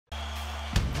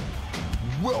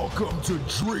Welcome to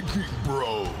Drinkin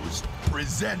Bros,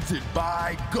 presented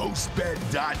by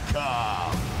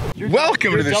GhostBed.com.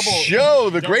 Welcome to the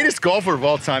show, the greatest golfer of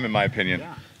all time, in my opinion.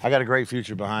 Yeah. I got a great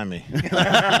future behind me.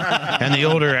 And the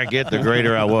older I get, the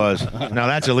greater I was. Now,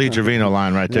 that's a Lee Trevino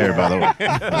line right there, by the way.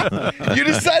 You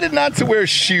decided not to wear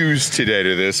shoes today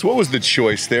to this. What was the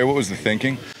choice there? What was the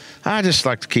thinking? I just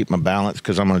like to keep my balance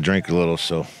because I'm going to drink a little,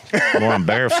 so more I'm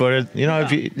barefooted. You know,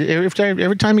 every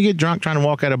time you get drunk trying to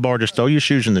walk out of a bar, just throw your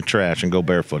shoes in the trash and go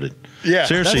barefooted. Yeah.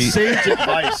 Seriously. That's sage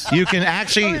advice. You can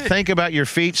actually think about your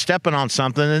feet stepping on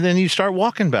something, and then you start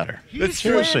walking better. He's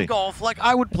Seriously. playing golf like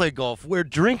I would play golf, where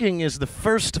drinking is the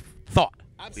first thought.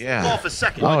 Yeah. Golf is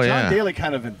second. Oh, John yeah. Daly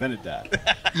kind of invented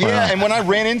that. Yeah, and when I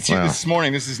ran into you this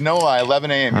morning, this is no lie,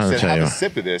 11 a.m., you said, have a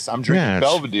sip of this. I'm drinking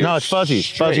Belvedere. No, it's Fuzzies.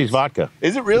 straight. Fuzzies vodka.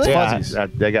 Is it really? Yeah,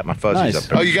 they got my fuzzies up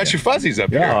there. Oh, you got your fuzzies up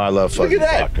here. Oh, I love fuzzies. Look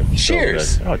at that. Vodka.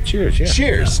 Cheers. Oh, cheers, yeah.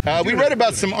 Cheers. We read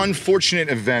about some unfortunate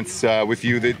events with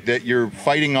you that you're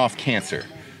fighting off cancer.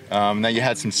 That you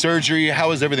had some surgery. How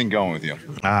is everything going with you?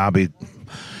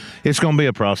 It's going to be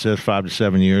a process, 5 to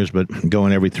 7 years, but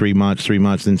going every 3 months,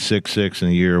 then six in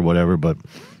a year or whatever, but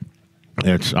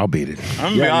I'll beat it.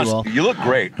 I'm going to be honest, you look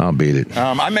great. I'll beat it.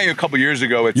 I met you a couple years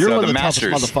ago at You're one of the the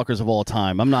Masters. toughest motherfuckers of all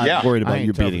time. I'm not worried about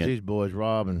you beating it. These boys,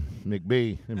 Rob and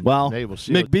McBee. Well,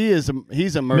 McBee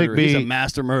he's a murderer. He's a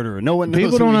master murderer. No one knows.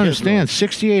 People don't understand.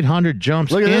 6,800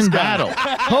 jumps in battle.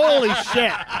 Holy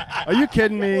shit! Are you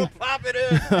kidding me? Pop it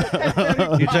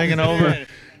in. You taking over?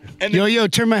 And yo,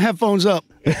 turn my headphones up.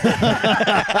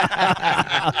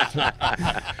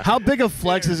 How big a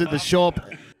flex is it to show up?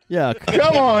 Yeah.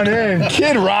 Come on in.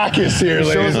 Kid Rock is here,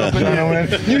 ladies and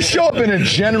gentlemen. You show up in a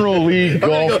General League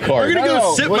golf cart. We're going to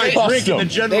go sip my drink in the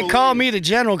General They call me the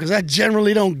general because I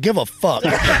generally don't give a fuck.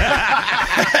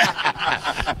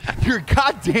 You're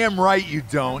goddamn right you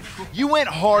don't. You went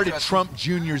hard at Trump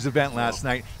Jr.'s event last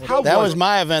night. That was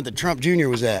my event that Trump Jr.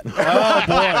 was at. Oh,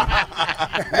 boy.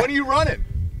 What are you running?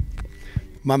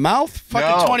 My mouth?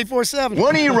 Fucking 24/7.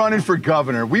 When are you running for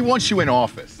governor? We want you in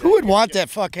office. Who would want that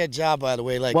fuckhead job, by the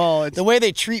way? Like, the way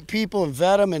they treat people and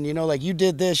vet them and, you know, like, you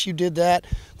did this, you did that.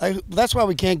 Like, that's why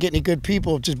we can't get any good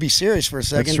people. Just be serious for a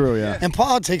second. That's true, yeah. And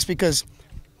politics, because,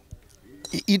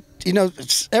 you know,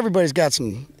 everybody's got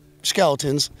some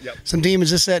skeletons, some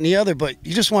demons, this, that, and the other, but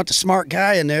you just want the smart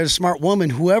guy in there, the smart woman,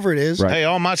 whoever it is. Right. Hey,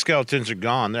 all my skeletons are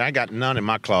gone. I got none in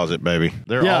my closet, baby.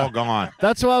 They're all gone.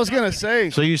 That's what I was going to say.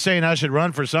 So you saying I should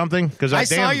run for something? Because I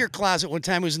saw your closet one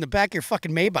time. It was in the back of your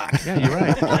fucking Maybach. Yeah, you're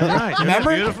right. You're right.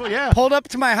 Remember? Beautiful, yeah. Pulled up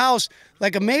to my house.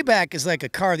 Like, a Maybach is like a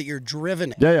car that you're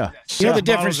driven in. Yeah. You know the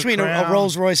difference between a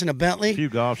Rolls Royce and a Bentley? A few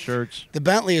golf shirts. The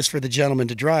Bentley is for the gentleman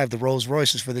to drive. The Rolls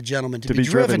Royce is for the gentleman to be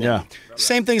driven in. Yeah.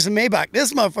 Same thing as the Maybach.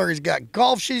 This motherfucker's got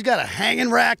golf shoes. He's got a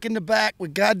hanging rack in the back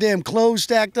with goddamn clothes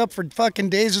stacked up for fucking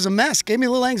days. It was a mess. Gave me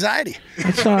a little anxiety.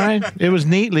 It's all right. It was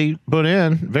neatly put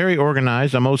in. Very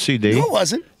organized. I'm OCD. No, it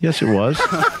wasn't. Yes, it was.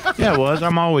 Yeah, it was.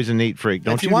 I'm always a neat freak.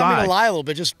 Don't if you lie. want me to lie a little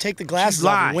bit, just take the glasses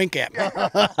off and wink at me.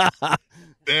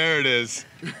 There it is.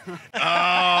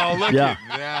 Oh, look at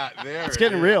that. There it's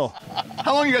getting real.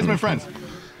 How long you guys been friends?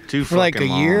 For like a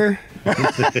year.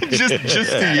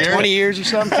 just a year? 20 years or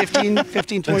something? 15,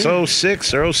 20? It's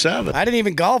 06 or 07. I didn't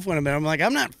even golf with him. I'm like,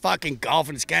 I'm not fucking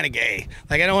golfing. It's kind of gay.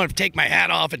 Like, I don't want to take my hat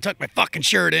off and tuck my fucking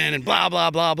shirt in and blah, blah,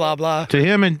 blah, blah, blah. To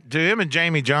him and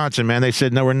Jamie Johnson, man, they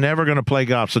said, no, we're never going to play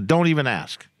golf, so don't even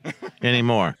ask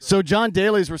anymore. So John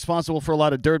Daly's responsible for a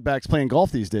lot of dirtbags playing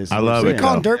golf these days. I love it. We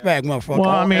call him dirtbag, motherfucker. Well,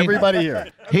 I mean, everybody here.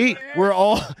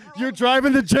 You're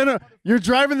driving the general. You're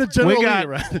driving the general. We got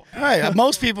right? All right.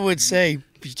 Most people would say,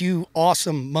 "You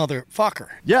awesome motherfucker."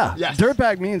 Yeah. Yes.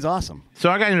 Dirtbag means awesome.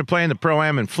 So I got into playing the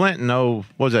Pro-Am in Flint in, what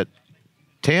was it,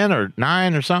 10 or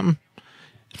 9 or something?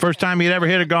 First time he'd ever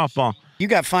hit a golf ball. You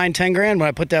got fined 10 grand when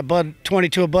I put that Bud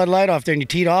 22 Bud Light off there and you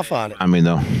teed off on it. I mean,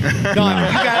 though. No, you got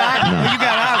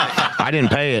out of it. I didn't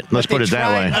pay it. Let's put it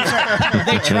that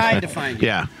way. They tried to find you.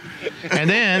 Yeah. And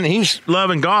then he's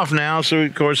loving golf now, so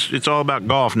of course it's all about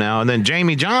golf now. And then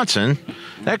Jamie Johnson,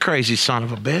 that crazy son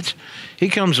of a bitch, he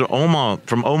comes to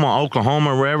from Omaha,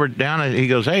 Oklahoma, or wherever down. He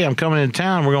goes, "Hey, I'm coming into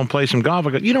town. We're gonna play some golf."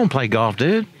 I go, "You don't play golf,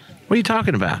 dude. What are you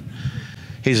talking about?"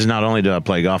 He says, "Not only do I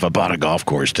play golf, I bought a golf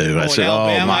course too." I said,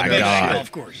 "Oh my God!"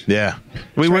 Golf course. Yeah,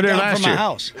 we were there last year.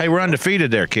 House. Hey, we're undefeated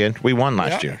there, kid. We won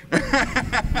last year.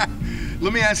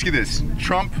 Let me ask you this: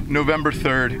 Trump, November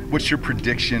 3rd. What's your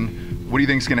prediction? What do you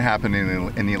think is going to happen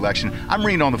in the election? I'm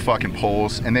reading on the fucking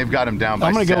polls, and they've got him down by 7.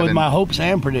 I'm going to go with my hopes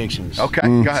and predictions. Okay,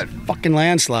 go ahead. Fucking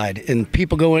landslide. And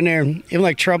people go in there, even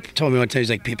like Trump told me one time, he's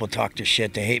like, people talk to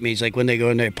shit, they hate me. He's like, when they go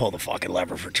in there, they pull the fucking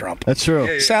lever for Trump. That's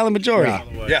true. Silent majority.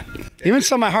 Yeah. Even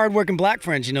some of my hardworking black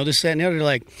friends, you know, this, that, and the other, they're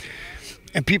like,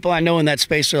 And people I know in that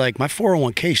space are like, my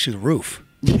 401k's through the roof.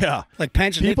 Yeah. Like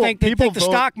pension. They think the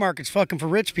stock market's fucking for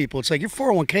rich people. It's like your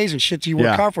 401k's and shit you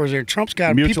work hard for is there. Trump's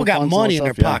got people got money in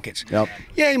their pockets. Yep.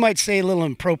 Yeah, you might say a little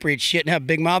inappropriate shit and have a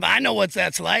big mouth. I know what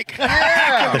that's like.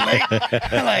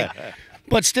 Like,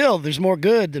 but still, there's more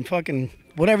good than fucking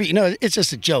whatever. You know, it's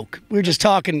just a joke. We were just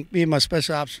talking, me and my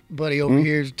special ops buddy over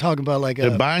here, talking about like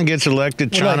if Biden gets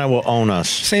elected, China will own us.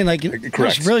 Saying like,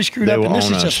 it's really screwed up. And this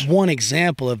is just one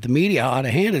example of the media out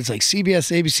of hand. It's like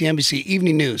CBS, ABC, NBC,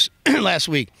 Evening News last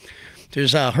week.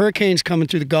 There's hurricanes coming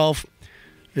through the Gulf.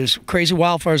 There's crazy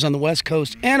wildfires on the West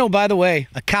Coast. And, oh, by the way,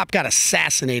 a cop got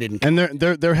assassinated. And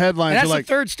their headlines and that's are like...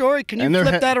 the third story. Can you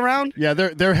flip that around? Yeah,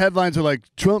 their headlines are like,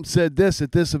 Trump said this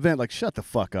at this event. Like, shut the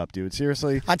fuck up, dude.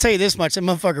 Seriously? I'll tell you this much. That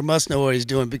motherfucker must know what he's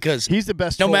doing because... He's the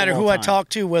best no matter who I time. talk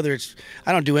to, whether it's...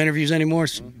 I don't do interviews anymore.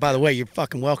 So, by the way, you're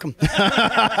fucking welcome. Because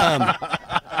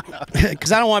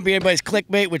I don't want to be anybody's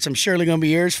clickbait, which I'm surely going to be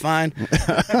yours. Fine.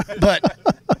 But...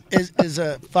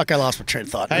 fuck, I lost my train of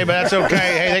thought. Hey, but that's okay.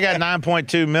 Hey, they got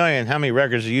 9.2 million. How many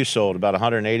records have you sold? About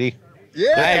 180?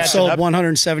 Yeah. I have sold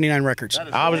 179 records.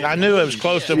 I knew it was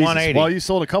close to 180. Well, you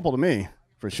sold a couple to me,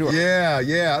 for sure.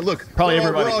 Yeah. Look, probably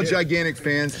everybody. We're all gigantic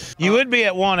fans. You would be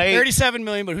at 180. 37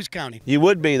 million, but who's counting? You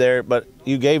would be there, but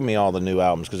you gave me all the new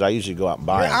albums because I usually go out and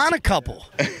buy You're them. on a couple.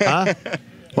 Huh?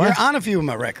 You're on a few of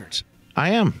my records.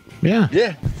 I am. Yeah.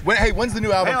 Yeah. When's the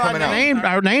new album coming out?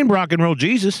 Our name, Rock and Roll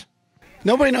Jesus.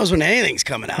 Nobody knows when anything's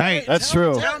coming out. Hey, that's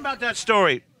true. Tell them about that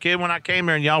story, kid. When I came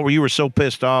here and you were so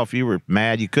pissed off, you were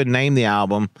mad, you couldn't name the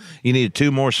album. You needed 2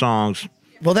 more songs.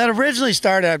 Well, that originally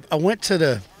started. I went to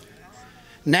the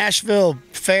Nashville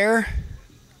Fair,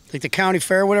 like the county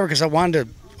fair, or whatever, because I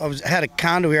had a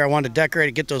condo here. I wanted to decorate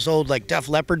it, get those old like Def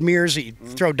Leppard mirrors that you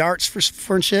throw darts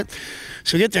for and shit.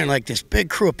 So we get there and like this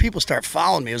big crew of people start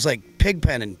following me. It was like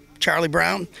Pigpen and Charlie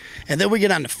Brown, and then we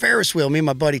get on the Ferris wheel, me and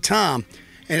my buddy Tom.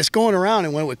 And it's going around,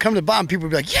 and when we come to the bottom, people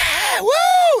would be like, yeah,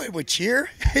 woo! And we'd cheer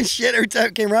and shit. Every time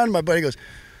it came around, my buddy goes,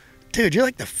 dude, you're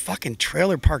like the fucking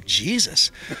trailer park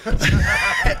Jesus.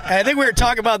 I think we were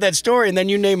talking about that story, and then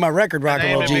you named my record Rock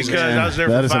and Roll Jesus. Because I was there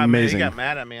for 5 minutes. He got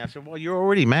mad at me. I said, well, you're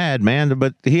already mad, man.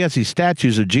 But he has these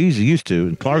statues of Jesus, used to,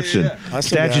 in Clarkson.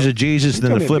 Statues of Jesus,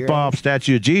 then the flip-off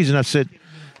statue of Jesus. And I said,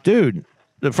 dude,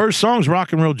 the first song's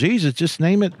Rock and Roll Jesus. Just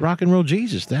name it Rock and Roll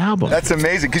Jesus, the album. That's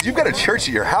amazing, because you've got a church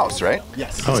at your house, right?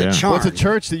 Yes. Oh, it's a charn. Well, it's a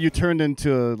church that you turned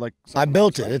into, like... I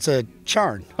built it. It's a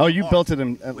charn. Oh, you built it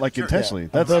intentionally.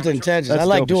 I built it intentionally. I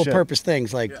like dope as dual-purpose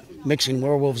things, like mixing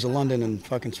Werewolves of London and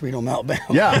fucking Sweet Home Alabama.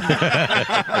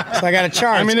 Yeah. So I got a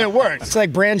charn. I mean, it works. It's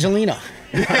like Brangelina.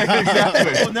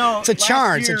 Exactly. Well, no, It's a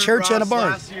charn. It's a church and a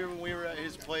barn. Last year when we were at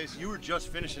his place, you were just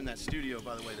finishing that studio,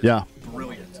 by the way. Yeah.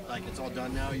 Brilliant. Like, it's all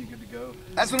done now. You good to go?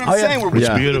 That's what I'm saying. We're with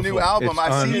the new beautiful. album. It's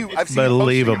I've seen you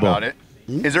posting about it.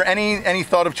 Is there any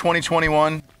thought of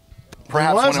 2021?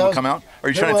 Perhaps when it will come out? Or are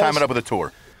you trying to time it up with a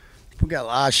tour? We got a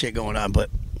lot of shit going on, but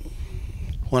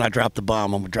when I drop the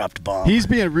bomb, I'm gonna drop the bomb. He's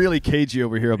being really cagey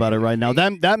over here about it right now.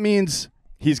 That means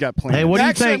he's got plans. Hey, what do you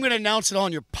Actually, think? I'm going to announce it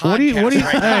on your podcast. What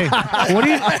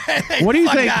do you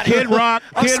think? Kid Rock,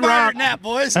 I'm Kid smarter Rock. than that,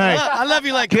 boys. Hey, I love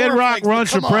you like Kid Rock cornflakes, but runs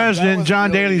for come on. president, and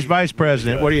John Daly's vice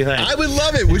president. What do you think? I would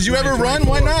love it. Would you ever run?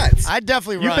 Why not? I'd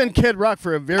definitely You've run. been Kid Rock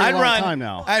for a very long time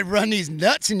now. I'd run these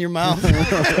nuts in your mouth.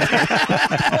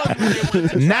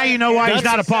 Now you know why he's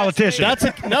not a politician.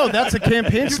 That's a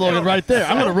campaign slogan right there.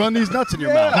 I'm going to run these nuts in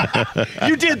your mouth.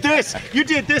 You did this. You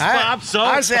did this, Bob. So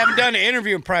I honestly haven't done an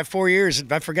interview in probably 4 years.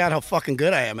 I forgot how fucking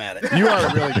good I am at it. You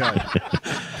are really good.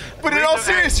 But in all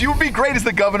seriousness, you would be great as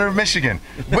the governor of Michigan.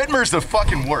 Whitmer's the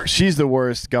fucking worst. She's the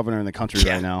worst governor in the country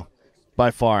right now,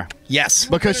 by far. Yes.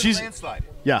 Because she's landslide.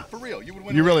 Yeah. For real. You would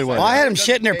win. You really would. Well, I had them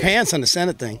shitting their pants on the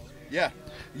Senate thing. Yeah.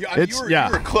 You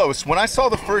were close. When I saw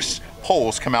the first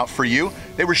polls come out for you,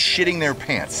 they were shitting their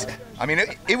pants. I mean,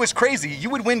 it was crazy. You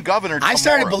would win governor tomorrow. I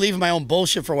started believing my own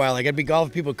bullshit for a while. Like, I'd be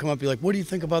golfing, people would come up and be like, what do you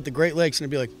think about the Great Lakes? And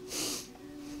I'd be like,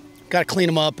 got to clean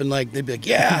them up. And, like, they'd be like,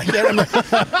 yeah. I'm like,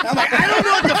 I don't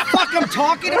know what the fuck I'm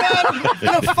talking about. I'm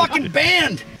in a fucking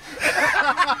band.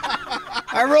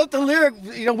 I wrote the lyric,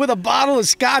 with a bottle of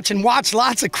scotch and watched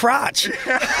lots of crotch.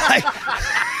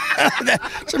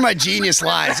 Those are my genius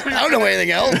lines. I don't know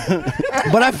anything else.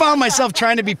 But I found myself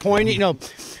trying to be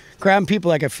poignant, grabbing people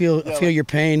like I feel your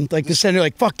pain. Like the senator,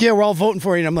 like, fuck yeah, we're all voting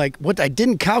for you. And I'm like, what I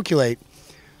didn't calculate,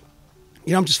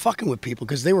 I'm just fucking with people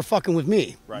because they were fucking with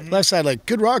me. Right. Left side, like,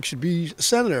 Kid Rock should be a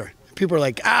senator. People are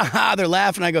like, aha, they're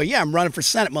laughing. I go, yeah, I'm running for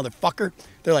Senate, motherfucker.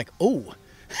 They're like, oh.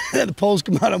 The polls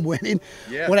come out, I'm winning.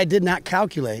 Yeah. What I did not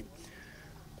calculate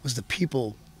was the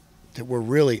people that were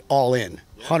really all in,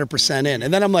 100% in.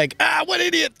 And then I'm like, what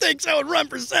idiot thinks I would run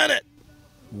for Senate?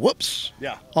 Whoops.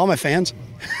 Yeah. All my fans.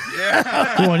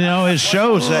 Well, you know, his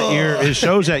shows that year Which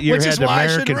had is the why I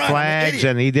shouldn't American run. I'm an flags,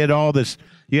 idiot. and he did all this.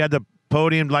 You had the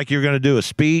podium like you're going to do a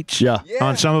speech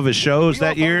on some of his shows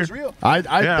that year. I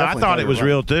thought it was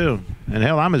real too. And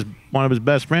hell, I'm one of his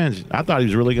best friends. I thought he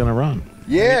was really going to run.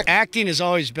 Yeah. Acting has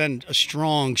always been a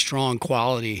strong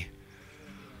quality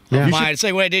Yeah. of mine. It's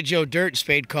like when I did Joe Dirt,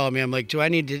 Spade called me. I'm like, do I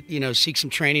need to, seek some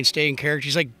training, stay in character?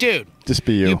 He's like, dude, Just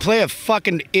be you. you play a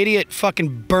fucking idiot,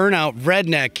 fucking burnout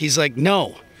redneck. He's like,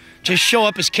 no, just show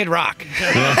up as Kid Rock.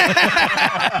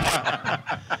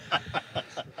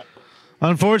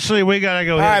 Unfortunately, we got to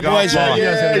go. All right, boys.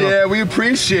 Yeah, we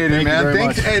appreciate it, man. very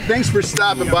Thanks, much. hey, thanks for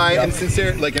stopping by and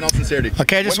in all sincerity.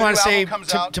 Okay, I just When want the to new say album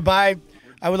comes out- to buy,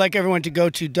 I would like everyone to go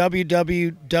to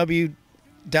www.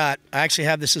 I actually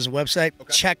have this as a website,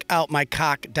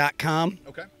 checkoutmycock.com.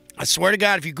 Okay. I swear to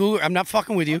God, if you Google, I'm not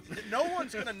fucking with you. No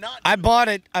one's gonna not. I bought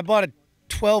a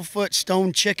 12-foot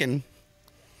stone chicken,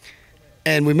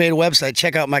 and we made a website,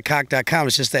 checkoutmycock.com.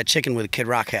 It's just that chicken with a Kid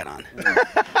Rock hat on.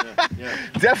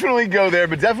 Definitely go there,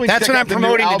 but definitely That's check what out I'm the new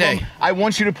promoting album. today. I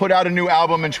want you to put out a new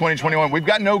album in 2021. We've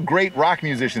got no great rock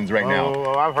musicians right now.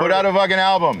 Oh, I've heard Put out it. a fucking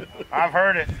album. I've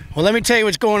heard it. Well, let me tell you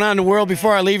what's going on in the world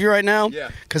before I leave you right now. Yeah.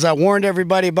 Because I warned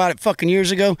everybody about it fucking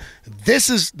years ago. This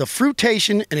is the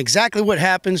fruitation and exactly what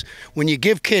happens when you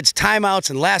give kids timeouts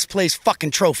and last place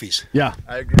fucking trophies. Yeah.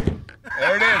 I agree.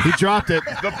 There it is. He dropped it.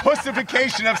 The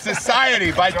Pussification of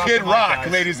Society by Kid Rock,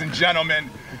 ladies and gentlemen.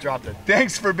 He dropped it.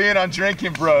 Thanks for being on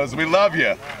Drinkin Bros. We love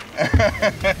you.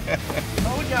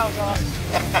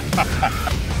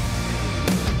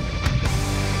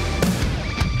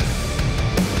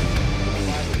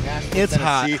 It's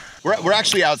hot. See, we're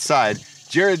actually outside.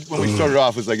 Jared, when we started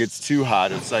off, was like, it's too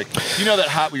hot. It's like, you know that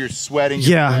hot where you're sweating,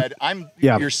 you're red.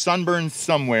 You're sunburned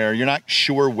somewhere. You're not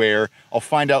sure where. I'll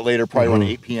find out later, probably around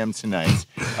 8 p.m. tonight.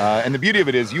 And the beauty of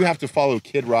it is you have to follow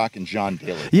Kid Rock and John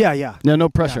Daly. Yeah. No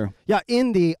pressure. Yeah,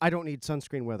 in the I don't need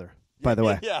sunscreen weather, by the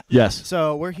way. Yes.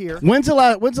 So we're here. When's the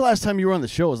last time you were on the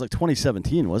show? It was like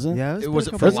 2017, wasn't it? Yeah, Was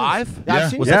been it a for couple- live? Yeah, I've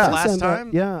seen Was it that the since last then, but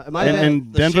time? Yeah, it might have And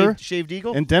been The Denver? Shaved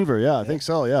Eagle? In Denver, yeah, I think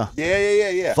so, yeah.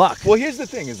 Yeah. Fuck. Well, here's the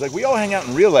thing: is like we all hang out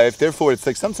in real life. Therefore, it's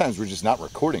like sometimes we're just not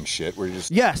recording shit. We're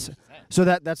just Yes. So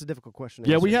that's a difficult question. to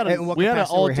Yeah, answer. we had And what an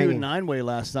capacity we're all-dude hanging. nine-way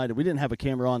last night. We didn't have a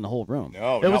camera on the whole room.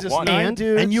 No, it was not just one. 9 And-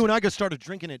 dudes. And you and I got started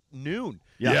drinking at noon.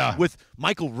 Yeah. With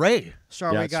Michael Ray.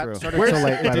 Sorry, Yeah, we it's got true. started Where's- so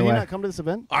late, by did the he way. not come to this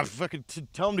event? I fucking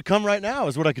tell him to come right now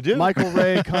is what I could do. Michael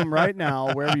Ray, come right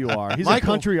now, wherever you are. He's a Michael.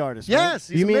 country artist. right? Yes,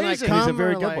 he's You mean amazing. like come He's a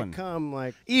very or good like one. come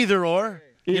like Either or.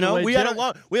 You Either know, way, we had a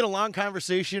Jared- long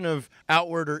conversation of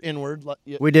outward or inward.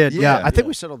 we did. Yeah, Yeah. I think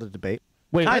we settled the debate.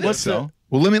 Wait, Kind what's of. the...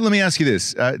 Well, let me ask you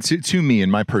this. To me, in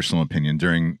my personal opinion,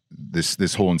 during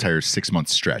this whole entire 6-month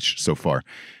stretch so far,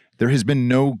 there has been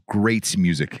no great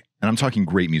music, and I'm talking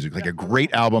great music, like a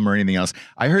great album or anything else.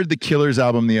 I heard the Killers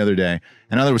album the other day,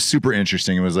 and I thought it was super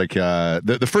interesting. It was like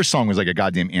the first song was like a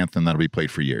goddamn anthem that'll be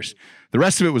played for years. The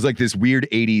rest of it was like this weird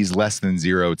 80s less than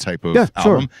zero type of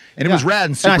album, and it was rad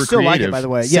and super And I still creative. like it, by the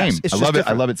way. Same. Yes, it's I just love it. I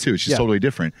different. love it too. It's just Yeah. totally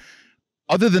different.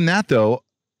 Other than that, though,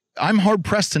 I'm hard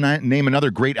pressed to name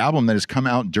another great album that has come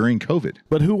out during COVID.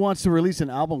 But who wants to release an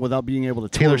album without being able to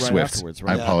tour Taylor right Swift. afterwards, I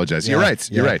right? apologize. Yeah. You're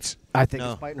right. You're Yeah. right. I think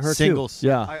No. it's biting her Singles.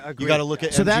 Yeah. too. I agree. You got to look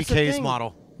at So that's the MGK's thing.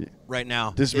 model right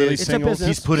now. Just release It's a singles.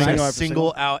 business. He's putting Single a after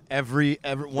single out every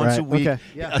once a Right, week. okay,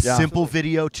 yeah. A Yeah. simple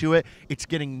video to it. It's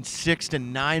getting 6 to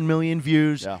 9 million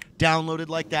views Yeah. downloaded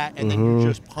like that, and then you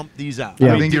just pump these out.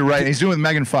 Yeah. I think you're right. He's doing it with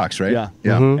Megan Fox, right? Yeah.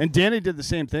 Yeah. And Danny did the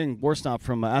same thing. Warstop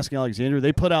from Asking Alexandria.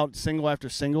 They put out single after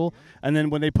single, and then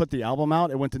when they put the album out,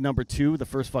 it went to number 2 the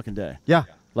first fucking day. Yeah.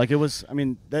 Like it was. I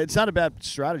mean, it's not a bad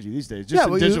strategy these days. Just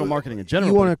in well, digital marketing in general.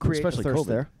 You want to but create a especially thirst COVID.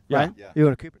 there, Yeah. right? You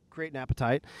want to create an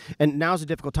appetite, and now's a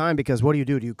difficult time because what do?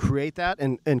 Do you create that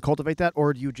and cultivate that,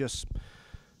 or do you just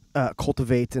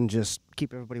cultivate and just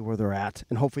keep everybody where they're at,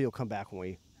 and hopefully you'll come back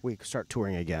when we start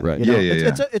touring again. Right. You know? Yeah.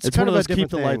 It's It's kind one of a those keep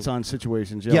different the thing. lights on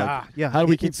situations. Yeah, like, yeah. How do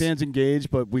we keep It's- fans engaged,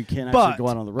 but we can't But actually go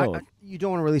out on the road? you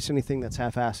don't want to release anything that's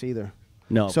half-assed either.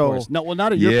 No, of So- course. No, well,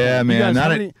 not at your Yeah, point. man, You guys, not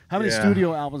how at- many, how many yeah.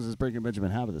 studio albums does Breaking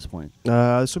Benjamin have at this point?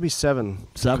 This will be 7.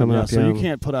 7. coming Yeah, up, so yeah. you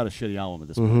can't put out a shitty album at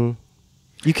this point.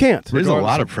 Mm-hmm. You can't. There's a Regardless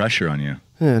lot of- of pressure on you.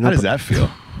 Yeah, no How does that feel?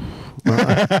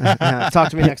 Yeah, talk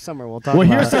to me next summer. We'll talk Well,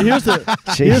 about here's it.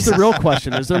 here's the real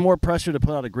question: is there more pressure to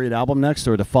put out a great album next,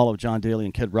 or to follow John Daly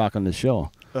and Kid Rock on this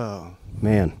show? Oh,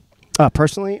 man.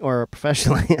 Personally or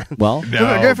professionally? Well,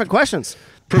 Different questions.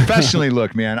 Professionally,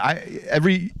 look, man.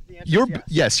 Your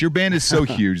band is so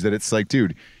huge that it's like,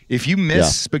 dude, if you miss Yeah.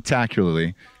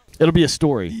 spectacularly, It'll be a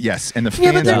story. Yes, and the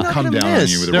Yeah, but fans they're will not come gonna down on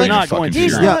miss. you with a They're ring not of fucking going to.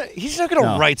 fury. He's not going to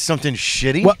No. write something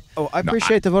shitty. Well, I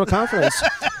appreciate the vote of confidence.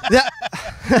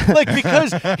 Like,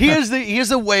 because he has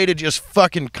the way to just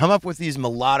fucking come up with these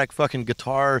melodic fucking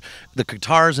the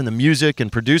guitars and the music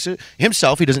and produce it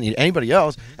himself. He doesn't need anybody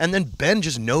else. And then Ben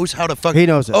just knows how to fucking. He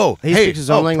knows it. Oh, He hey, speaks his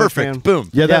own language, perfect, man. boom.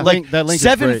 Yeah, that like link- that link is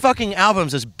 7 great. fucking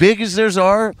albums as big as theirs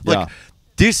are. Like,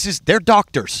 Yeah. they're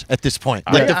doctors at this point.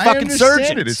 Like they're I fucking understand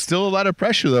surgeons. it. It's still a lot of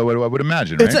pressure, though. I would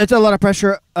imagine, It's, right? it's a lot of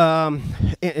pressure, and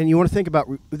you want to think about.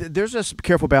 There's a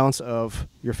careful balance of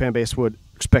your fan base would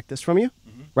expect this from you,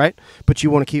 right? But you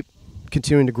want to keep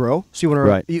continuing to grow, so you want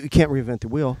Right. to. You can't reinvent the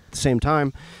wheel at the same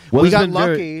time. Well, we there's got been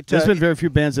lucky. There's been very few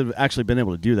bands that have actually been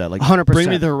able to do that. Like 100%. Bring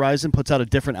Me the Horizon puts out a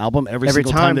different album every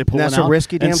single time they put and that's one a out.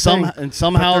 risky damn thing, And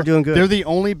somehow but they're doing good. They're the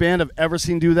only band I've ever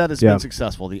seen do that that's Yeah. been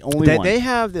successful. The only one. They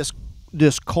have this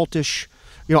cultish.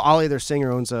 You know, Ollie, their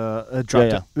singer, owns a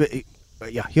drop.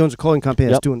 Yeah, he owns a clothing company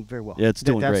that's Yep. doing very well. Yeah, it's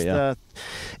doing That's great, yeah.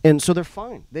 And so they're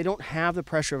fine. They don't have the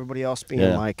pressure of everybody else being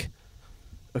Yeah. like,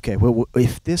 okay, well,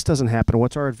 if this doesn't happen,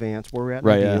 what's our advance? Where we're at in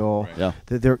Right, the yeah. deal? Yeah.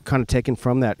 They're kind of taken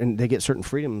from that, and they get certain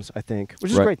freedoms, I think,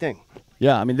 which is Right. a great thing.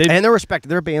 Yeah, I mean they. And they're respected.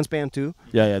 They're a band's band too.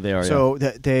 Yeah, they are. So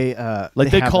yeah. they Like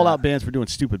they have call that. out bands for doing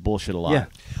stupid bullshit a lot. Yeah.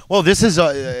 Well, this is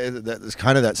that's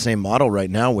kind of that same model right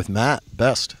now with Matt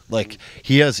Best. Like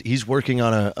he's working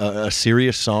on a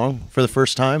serious song for the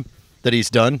first time that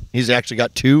he's done. He's actually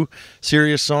got 2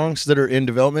 serious songs that are in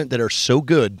development that are so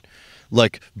good,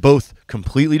 like both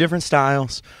completely different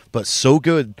styles, but so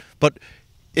good. But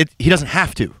he doesn't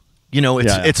have to. You know,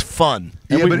 it's fun.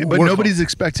 Yeah, And but we're nobody's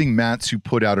expecting Matt to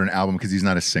put out an album because he's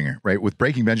not a singer, right? With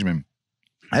Breaking Benjamin,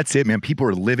 that's it, man. People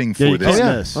are living for you this. can't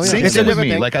Oh, yeah. miss. Oh, yeah. Same It's a thing with different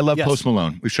me. thing. Like, I love Yes. Post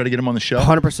Malone. We've tried to get him on the show.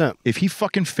 100%. If he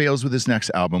fucking fails with his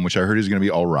next album, which I heard is going to be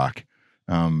all rock,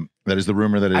 that is the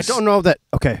rumor that is. I don't know that.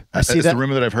 Okay, I see That's that. the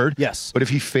rumor that I've heard. Yes. But if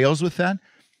he fails with that,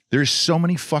 there's so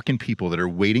many fucking people that are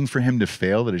waiting for him to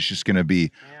fail that it's just going to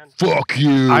be, fuck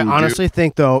you. I dude. honestly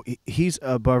think, though, he's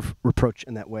above reproach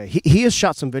in that way. He has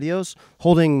shot some videos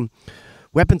holding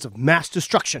weapons of mass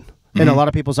destruction in a lot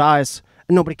of people's eyes,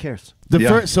 and nobody cares.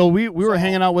 So we were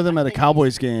hanging out with him at a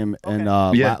Cowboys game, and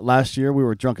Yeah. last year we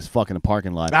were drunk as fuck in a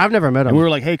parking lot. I've never met him. And we were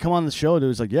like, "Hey, come on the show." Dude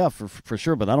was like, "Yeah, for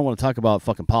sure, but I don't want to talk about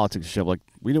fucking politics and shit." Like,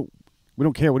 we don't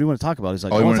care. What do you want to talk about? He's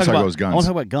like, All "I you want wanna to talk about is I want guns." to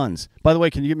talk about guns." By the way,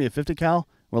 can you give me a 50 cal?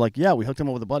 We're like, "Yeah." We hooked him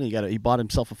up with a buddy. He bought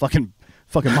himself a fucking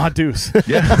Mod Deuce.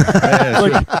 Yeah.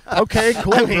 Like, okay,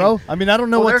 cool, bro. I mean, I don't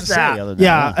know what to there's say. that. Other than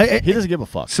Yeah, that. He doesn't give a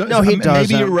fuck. So, No, he does.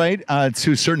 Maybe you're right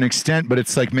to a certain extent, but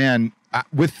it's like, man,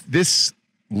 with this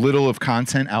little of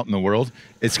content out in the world,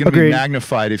 it's going to be Agreed.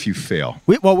 magnified if you fail.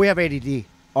 We have ADD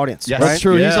audience. Yes. right? That's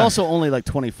true. He's Yeah. also only like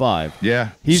 25. Yeah.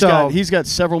 He's So- got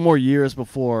several more years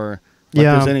before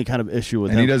Yeah. there's any kind of issue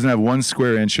with And him. he doesn't have 1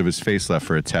 square inch of his face left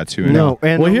for a tattoo. No.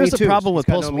 And Well, no here's Me the Too's. problem with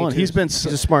He's got Post no Me Malone. Too's. He's been He's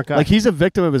a smart guy. Like, he's a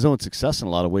victim of his own success in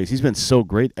a lot of ways. He's been so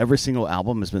great. Every single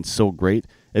album has been so great.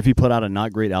 If he put out a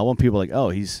not great album, people are like, oh,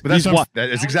 But that's,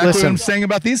 that's exactly what Listen. I'm saying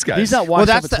about these guys. he's not Well, washed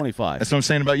that's up at the- 25. That's what I'm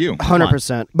saying about you.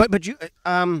 100%. But you,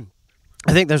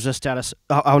 I think there's a status.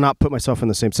 I'll not put myself in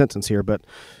the same sentence here, but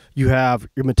you have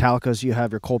your Metallicas, you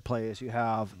have your Coldplays, you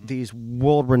have these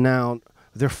world-renowned.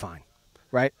 They're fine,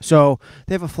 right? So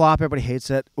they have a flop. Everybody hates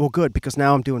it. Well, good, because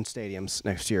now I'm doing stadiums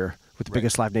next year with the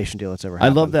biggest Live Nation deal that's ever I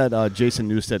happened. love that Jason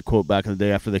Newsted quote back in the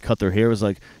day after they cut their hair. It was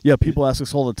like, yeah, people ask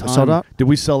us all the time, Sold out? did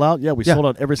we sell out? Yeah, we Yeah. sold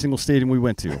out every single stadium we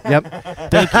went to.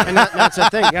 Yep. Thank you. And that's the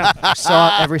thing. Yeah, I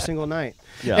saw it every single night.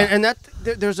 Yeah. And that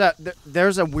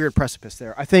there's a weird precipice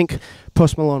there. I think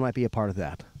Post Malone might be a part of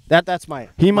that. That's my.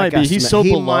 He my might be. He's guesstimate. so He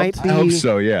beloved. might be. I hope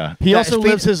so, yeah. He Yeah, also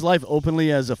speak- lives his life openly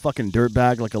as a fucking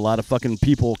dirtbag. Like a lot of fucking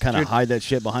people kind of hide that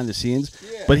shit behind the scenes.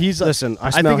 But he's Listen,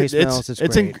 I think smell he it's smells, it's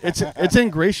great. it's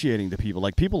ingratiating to people.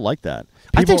 Like people like that.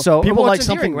 I think so. People Well, like it's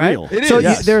something endearing, real. right? It So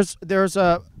is. you- there's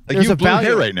a Like there's you a have blue value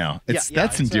hair right now. It's Yeah,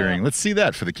 that's it's, endearing. Let's see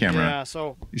that for the camera. Yeah,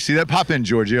 so You see that? Pop in,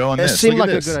 Giorgio, on it this. seemed Look like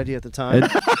at a this. good idea at the time.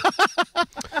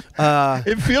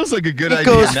 It feels like a good It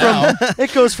idea goes now. from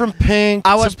it goes from pink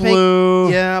I was to blue.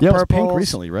 pink. Yeah, Yeah, it was purple. pink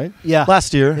recently, right? Yeah,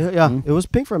 Last year, Yeah, it was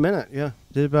pink for a minute. Yeah,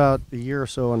 did about a year or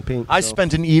so on pink. I so.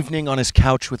 spent an evening on his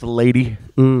couch with a lady.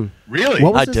 Really?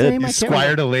 What was I his did. name? You I can't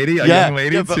squired a lady, a Yeah, young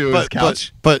lady, yeah, but- to but- his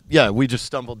couch? But yeah, we just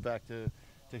stumbled back to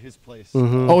his place.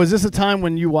 Oh, is this the time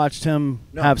when you watched him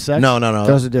have sex? No, That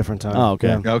was a different time. Oh, okay.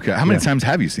 Yeah. Okay. How many times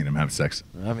have you seen him have sex?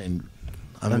 I mean,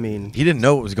 mean, he didn't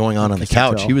know what was going on the can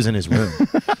couch. tell. He was in his room.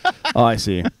 Oh, I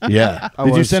see. Yeah, I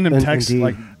Did you was send him in- text indeed.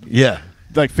 like? yeah.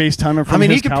 like FaceTiming from I mean,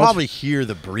 his he could couch. probably hear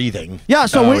the breathing. Yeah,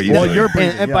 so Oh, we, yeah. Well, you're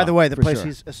and by yeah, the way, the for place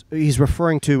sure. he's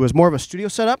referring to was more of a studio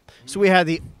setup. So we had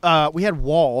we had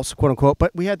walls, quote unquote,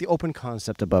 but we had the open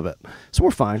concept above it. So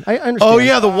we're fine. I understand. Oh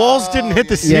yeah, the walls didn't hit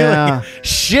the ceiling. Yeah.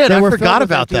 Shit, They I were forgot filled with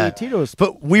about empty that. Tito's.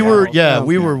 But we were,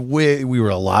 we were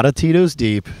a lot of Tito's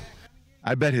deep.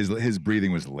 I bet his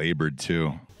breathing was labored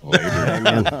too.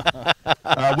 Labored.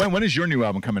 When is your new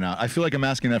album coming out? I feel like I'm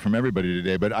asking that from everybody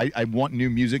today, but I want new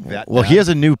music that Well, bad. he has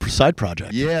a new side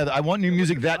project. Yeah, I want new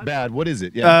music that bad. What is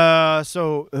it? Yeah. It's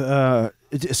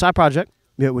a side project,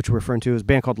 which we're referring to, is a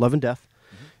band called Love and Death.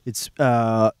 It's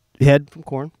Head from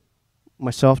Korn,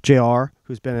 myself, JR,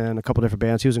 who's been in a couple different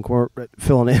bands. He was in Korn,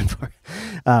 filling in for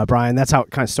Brian. That's how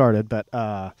it kind of started. But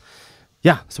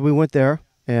yeah, so we went there,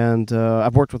 and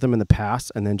I've worked with them in the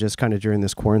past, and then just kind of during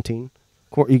this quarantine.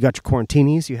 You got your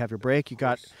quarantinis, you have your break, you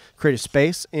got creative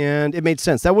space, and it made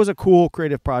sense. That was a cool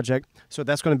creative project. So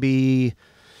that's going to be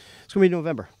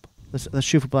November. Let's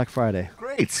shoot for Black Friday.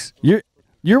 Great.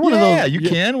 You're one of those. Yeah, you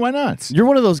can. Why not? You're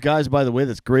one of those guys, by the way,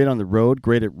 that's great on the road,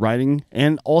 great at writing,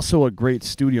 and also a great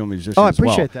studio musician. Oh, I as well.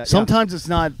 appreciate that, yeah. Sometimes it's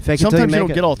not. Fake it till you sometimes you make don't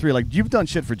it. get all three. Like you've done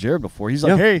shit for Jared before. He's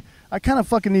like, Yeah. hey, I kind of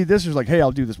fucking need this. He's like, hey,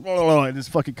 I'll do this. And this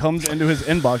fucking comes into his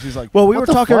inbox. He's like, Well, we what were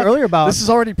the talking fuck? earlier about this is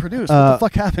already produced. What the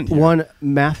fuck happened here? One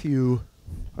Matthew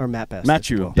or Matt Best.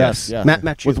 Matthew. Yes. Yeah.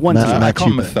 Matthew. With one Matt- T. I call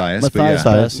him Matthias. Matthias, but Matthias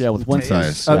yeah. Best. Yeah, with one T.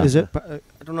 Matthias. Yeah. Is it?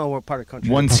 I don't know what part of the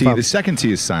country. One I'm T. from. The second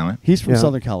T is silent. He's from Yeah.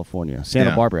 Southern California,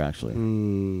 Santa Yeah. Barbara, actually.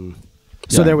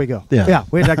 So Yeah. there we go. Yeah.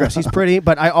 We digress. He's pretty,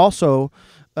 but I also,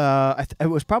 it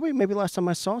was probably maybe last time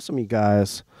I saw some of you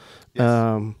guys.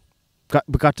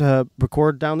 Got to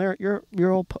record down there at your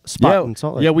old spot in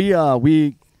Salt Lake. Yeah,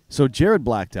 so Jared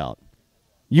blacked out.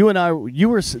 You and I, you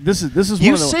were. This is.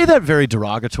 You one of the, say that very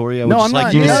derogatory. I would No, just I'm like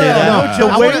not. you to No, say no, that. no the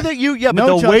judgment. way that you, yeah, but No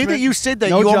the way judgment. that you said that,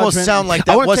 No you almost judgment. sound like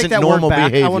I that wanna take wasn't that word normal back. I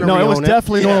behavior. wanna No, it was re-own it.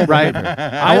 definitely normal Right. behavior.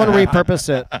 I want to repurpose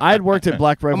it. I had worked at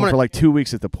Black Rifle gonna- for like 2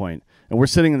 weeks at the point, and we're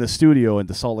sitting in the studio in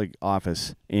the Salt Lake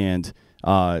office, and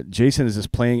Jason is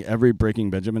just playing every Breaking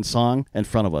Benjamin song in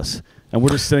front of us, and we're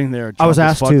just sitting there. I was drunk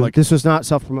as asked fuck, to. like, This was not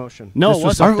self-promotion. No, This it was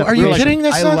wasn't. something- Are we you were like- kidding?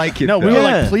 That's I not- like it. no, we though. were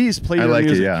Yeah. like, please play I your like it,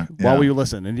 music yeah, while yeah. we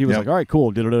listen, and he was Yep. like, all right,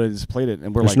 cool. Just played it,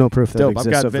 and we're There's like, no proof that dope. exists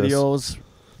I've got of this. videos.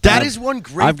 That is one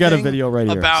great I've got a thing video right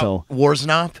here, about so.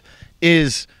 Warsnop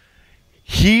is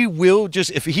he will just,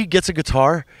 if he gets a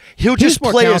guitar, he'll He's just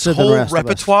more play his talented than the whole rest of us.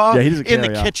 repertoire Yeah, he doesn't in care,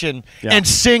 the yeah. kitchen Yeah. and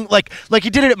sing like he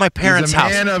did it at my parents' He's a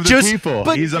house. man of the Just- people.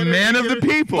 but- He's a man of the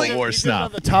people. but- War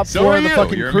Snob. the top So four are of the you.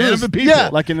 fucking You're a man cruise. of the people. Yeah,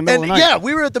 Like in the middle and of the night. Yeah,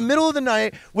 we were at the middle of the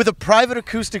night with a private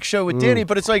acoustic show with Danny,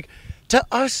 but it's like, to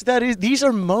us, these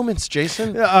are moments,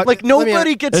 Jason. Like let me-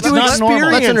 nobody gets It's to not normal.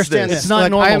 experience Let's understand this. this. It's not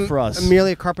Like, normal I'm for us.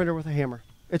 merely a carpenter with a hammer.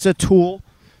 It's a tool.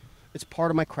 It's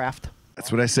part of my craft.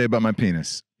 That's what I say about my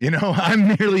penis. You know,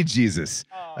 I'm merely Jesus,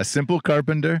 a simple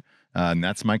carpenter, and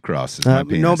that's my cross. Is my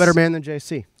penis. No better man than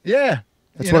JC. Yeah,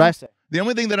 That's you what know? I say. The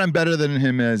only thing that I'm better than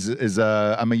him is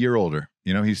I'm a year older.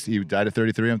 You know, he died at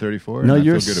 33. I'm 34. No, and I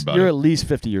you're feel good about you're it. at least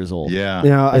 50 years old. Yeah.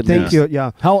 Yeah, I At think least. you.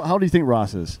 Yeah. How do you think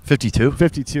Ross is? 52.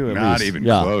 52 at Not least. even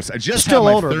Yeah. close. I just Still had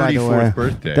my older, by the 34th way.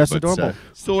 birthday. That's but, adorable.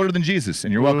 Still older than Jesus,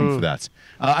 and you're welcome for that.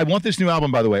 I want this new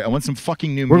album, by the way. I want some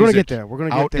fucking new We're music. gonna get there. We're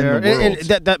gonna out get there. In the world.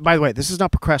 And that, by the way, this is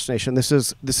not procrastination. This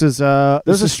is There's a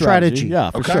strategy.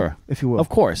 Yeah, for Okay. sure. if you will. Of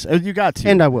course. You got to.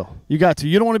 And I will. You got to.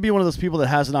 You don't want to be one of those people that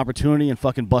has an opportunity and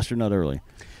fucking bust your nut early.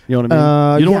 You know what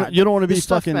I mean? You don't want to be this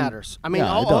stuff fucking. matters. I mean,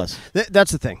 yeah, it does.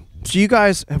 That's the thing. So you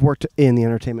guys have worked in the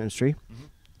entertainment industry.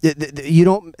 You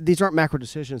don't. These aren't macro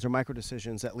decisions or micro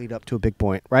decisions that lead up to a big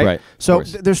point, right? Right, of So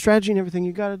course. there's strategy in everything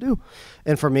you got to do.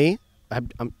 And for me,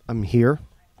 I'm here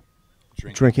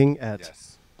drinking at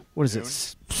what is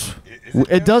it?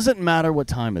 It doesn't matter what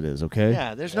time it is, okay?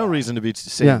 Yeah, there's no reason to be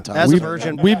saying time. As a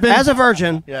virgin, as a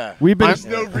virgin, Yeah. We've been. There's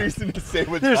no reason to say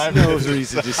what There's time no it is.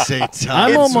 reason to say time. I'm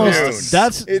It's almost. noon.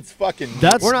 That's It's fucking.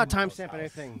 that's we're not time stamping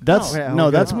anything. That's yeah, no.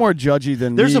 we're That's good. more judgy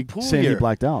than There's me a pool saying he here.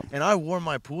 blacked out. And I wore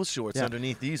my pool shorts Yeah.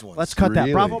 underneath these ones. Let's cut that.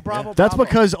 Really? Bravo, bravo. That's bravo.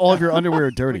 because all of your underwear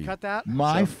are dirty. We cut that.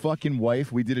 My fucking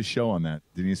wife, we did a show on that.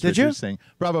 Denise Did you? Richards saying,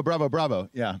 bravo, bravo, bravo.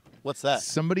 Yeah. What's that?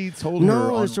 Somebody told her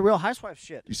No, on, it's the Real Housewife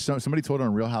shit. somebody told her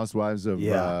on Real Housewives of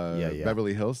Yeah.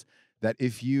 Beverly Hills that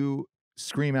if you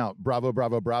scream out bravo,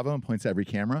 bravo, bravo and points at every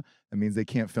camera, that means they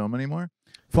can't film anymore.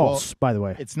 False, by the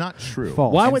way. It's not true.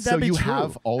 False. Why And would that so be you true?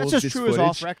 have all That's of just this true as footage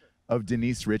off record. of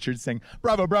Denise Richards saying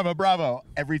bravo, bravo, bravo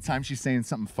every time she's saying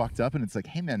something fucked up, and it's like,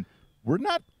 hey man, we're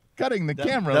not cutting the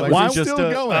camera. that Like, was we're just still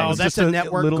a- going. Oh, was that's just a a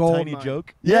network little gold tiny mine.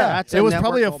 joke. Yeah, that's it a was network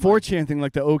probably a gold mine. 4chan thing,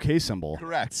 like the OK symbol.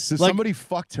 Correct. So Like- somebody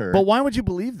fucked her. But why would you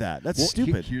believe that? That's Well,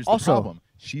 stupid. Here's Also- the problem.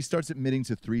 She starts admitting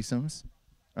to threesomes.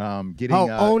 Getting Oh,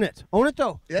 own it. Own it,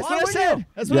 though. That's Why what I would said. you?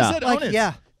 That's what I Yeah. said. Like, Own it.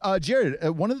 yeah. Jared,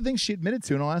 one of the things she admitted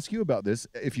to, and I'll ask you about this,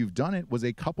 if you've done it, was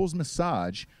a couples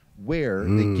massage where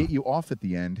they get you off at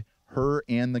the end, her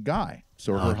and the guy.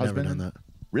 So her I've husband. never done that.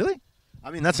 Really? I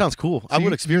mean, that sounds cool. So I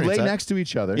would experience you lay that. next to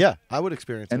each other. Yeah, I would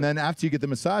experience And that. then after you get the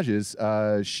massages,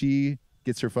 she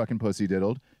gets her fucking pussy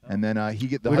diddled, and then the We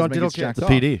husband don't gets diddle jacked kids. off.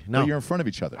 The PD, no. But you're in front of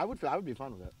each other. I would be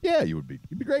fine with that. Yeah, you would be.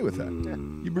 You'd be great with that.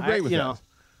 You'd be great with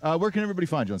that. Where can everybody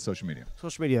find you on social media?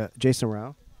 Social media, Jason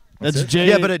Rao. That's J.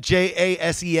 Yeah, but a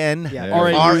Jasen Yeah.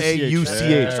 Rauch.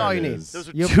 That's all you need. Those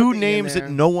are You two put the E in names there.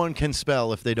 that no one can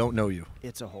spell if they don't know you.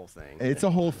 It's a whole thing. It's a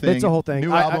whole thing. It's a whole thing.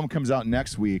 New I- album comes out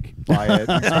next week. Buy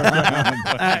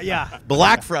it. Yeah,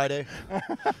 Black Friday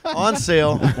on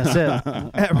sale. that's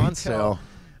it. On sale.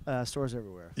 Stores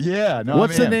everywhere. Yeah. No,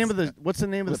 What's I the mean, name of the What's the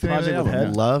name of What's the the name of the project with album?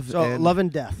 Head? Love So and Love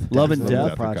and Death. Love and Love and Death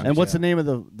Death, project. okay. And what's the name of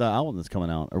the album that's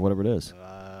coming out, or whatever it is?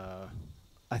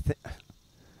 I think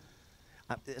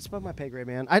it's above my pay grade,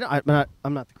 man.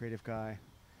 I'm not the creative guy.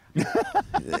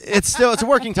 it's a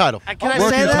working title. Can I Working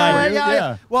say that? title,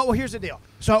 Yeah. Well, here's the deal.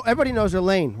 So everybody knows their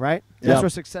lane, right? Yeah. That's where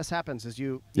success happens. Is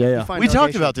you find We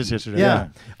talked validation. about this yesterday. Yeah.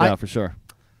 Yeah, for sure.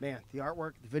 Man, the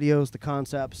artwork, the videos, the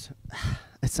concepts.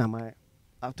 It's not my.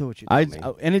 I'll do what you tell me.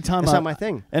 Anytime It's I, not my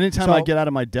thing. Anytime So- I get out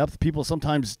of my depth, people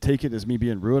sometimes take it as me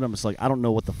being rude. I'm just like, I don't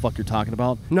know what the fuck you're talking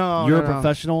about. No, you're no, a no.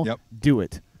 professional. Yep. Do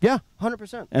it. Yeah,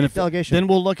 100%. And if delegation. then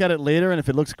we'll look at it later, and if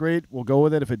it looks great, we'll go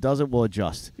with it. If it doesn't, we'll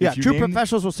adjust. yeah, if you true name-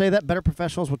 professionals will say that. Better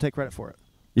professionals will take credit for it.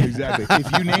 Exactly.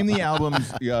 If you name the albums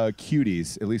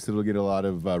Cuties, at least it'll get a lot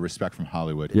of respect from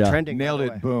Hollywood. Yeah. Trending. by Nailed the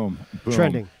it. way. Boom. Boom.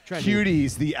 Trending.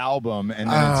 Cuties, the album, and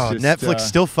then Oh, it's just Netflix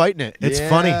still fighting it. It's yeah.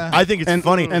 funny. I think it's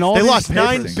funny. and all they these lost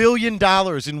papers. $9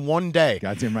 billion in one day.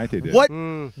 Goddamn right they did.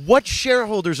 What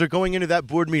shareholders are going into that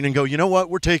board meeting and go, you know what,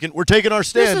 we're taking our This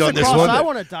stand is on a this cross one. I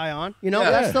want to die on. You know,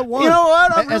 Yeah. that's the one. You know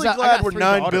what? I'm As really I glad got we're 3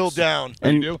 $9 daughters. bill down.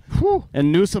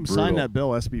 And Newsom signed Brutal. that bill,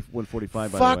 SB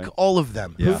 145. By the way. Fuck all of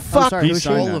them. Yeah. Fuck I'm sorry, who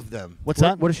signed all that? of them. What's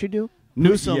that? What does she do?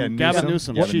 Newsom, Yeah, Gavin Newsom.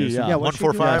 Newsom. Gavin She, Newsom. yeah, what'd she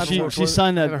do? 145. she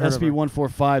signed that Never heard of SB her.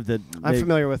 145 that I'm they-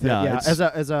 familiar with it. yeah, Yeah, it's- as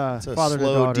a It's a father to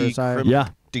slow daughter. Yeah.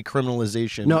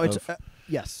 decriminalization No, of it's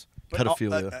yes.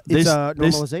 pedophilia. It's They-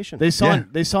 normalization. They saw Yeah.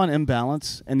 they saw an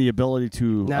imbalance in the ability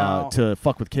to No. to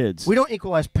fuck with kids. we don't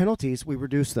equalize penalties; we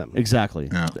reduce them. Exactly.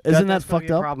 Yeah. Isn't that that's gonna fucked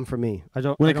be a up? problem for me. I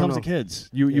don't. When I it don't comes know. to kids,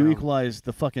 you Yeah. equalize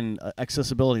the fucking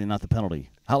accessibility and not the penalty.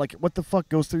 How what the fuck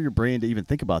goes through your brain to even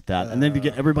think about that, and then to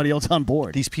get everybody else on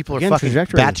board? These people are Again, fucking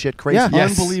trajectory. batshit crazy. Yeah.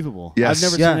 Yes. Unbelievable. Yes.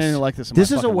 I've never Yes. seen anything like this. In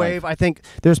This my is a fucking wave. life. I think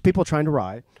there's people trying to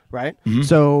ride, right?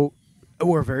 So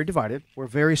we're very divided. We're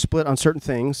very split on certain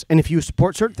things, and if you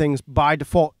support certain things by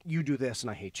default, you do this,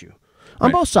 and I hate you. On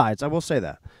Right. both sides, I will say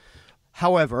that.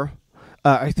 However,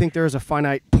 I think there is a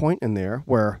finite point in there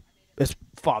where, as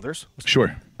fathers,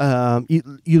 Sure.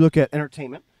 you look at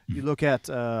entertainment, you look at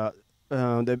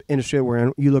the industry we're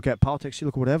in, you look at politics, you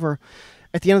look at whatever.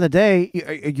 At the end of the day,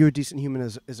 you're a decent human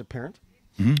as a parent.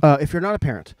 If you're not a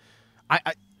parent,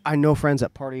 I know friends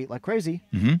that party like crazy,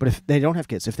 but if they don't have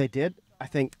kids, if they did, I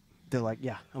think they're like,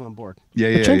 yeah, I'm on board. Yeah,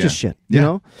 It yeah, changes yeah. shit, Yeah. you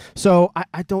know? So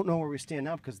I don't know where we stand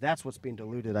now because that's what's being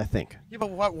diluted, I think. Yeah,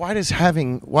 but why does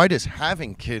having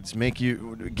kids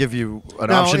give you an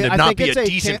No, option to I not think be it's a a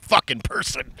decent fucking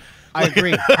person? I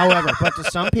agree. However, but to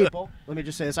some people, let me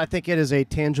just say this, I think it is a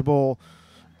tangible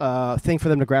thing for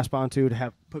them to grasp onto,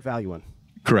 to put value in.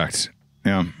 Correct.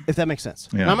 Yeah. If that makes sense.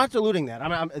 Yeah. And I'm not diluting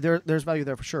that. There's value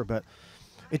there for sure, but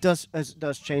it does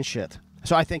change shit.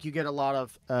 So I think you get a lot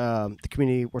of the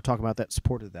community we're talking about that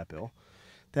supported that bill,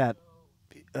 that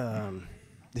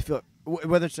they feel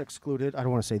whether it's excluded. I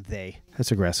don't want to say they.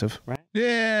 That's aggressive, right?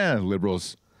 Yeah.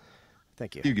 Liberals.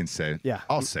 Thank you. You can say it. Yeah.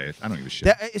 I'll say it. I don't give a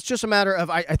shit. It's just a matter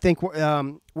of I think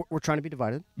we're trying to be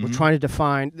divided. We're trying to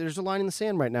define. There's a line in the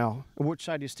sand right now. Which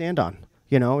side do you stand on?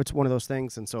 You know, it's one of those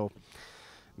things. And so,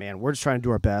 man, we're just trying to do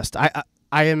our best.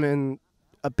 I am in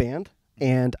a band,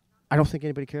 and I don't think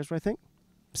anybody cares what I think.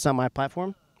 It's not my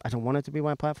platform. I don't want it to be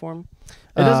my platform. It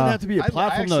doesn't have to be a I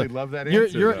platform. actually though. love that You're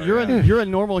answer, you're though, you're, yeah. you're a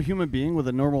normal human being with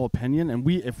a normal opinion, and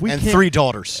if we And can't, 3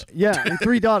 daughters. yeah, and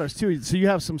 3 daughters too. So you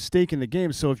have some stake in the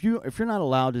game. So if you're not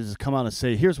allowed to just come out and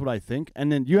say, "Here's what I think,"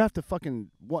 and then you have to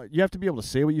you have to be able to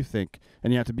say what you think,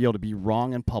 and you have to be able to be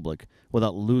wrong in public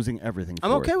without losing everything. I'm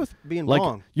for okay it. with being Like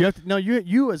wrong. you have to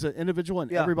you as an individual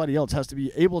and Yeah. everybody else has to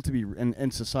be able to be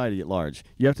in society at large.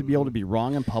 You have to be able to be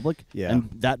wrong in public, Yeah. and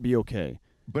that be okay.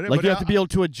 But Like you have to be able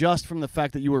to adjust from the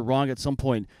fact that you were wrong at some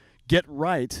point, get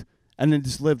right, and then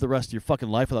just live the rest of your fucking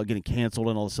life without getting canceled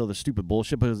and all this other stupid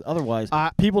bullshit. Because otherwise,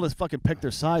 people just fucking pick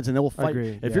their sides and they will fight.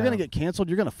 Agree, if you're gonna get canceled,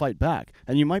 you're gonna fight back,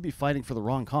 and you might be fighting for the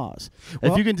wrong cause.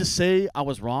 Well, if you can just say I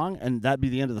was wrong and that be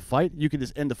the end of the fight, you can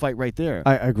just end the fight right there.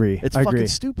 I agree. It's I fucking agree.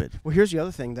 stupid. Well, here's the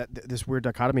other thing that this weird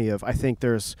dichotomy of I think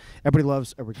there's everybody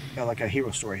loves like a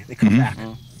hero story. They come back.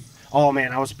 Oh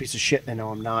man, I was a piece of shit, and no,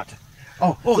 I'm not.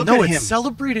 Oh, Look no, at it's him.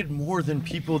 Celebrated more than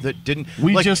people that didn't.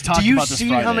 We like, just talked do you about this see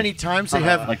Friday. how many times they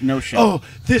have like no shit. Oh,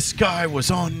 this guy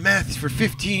was on meth for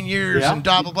 15 years and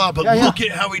blah blah blah. But look at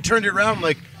how he turned it around.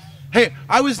 Like, hey,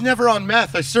 I was never on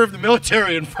meth. I served the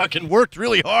military and fucking worked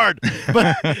really hard.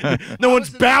 But no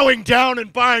one's bowing down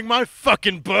and buying my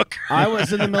fucking book. I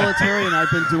was in the military and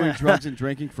I've been doing drugs and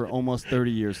drinking for almost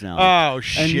 30 years now. Oh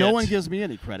shit! And no one gives me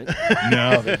any credit.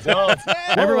 No, they don't.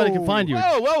 Everybody can find you.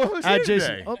 Whoa, who's here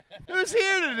Jason. today? Who's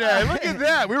here today? Look at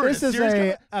that. We were This is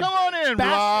serious. a Come on in,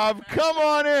 Rob. Come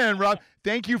on in, Rob.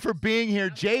 Thank you for being here,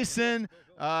 Jason.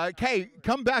 Hey,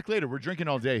 come back later. We're drinking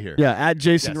all day here. Yeah, at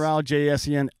Jason Yes. Rauch,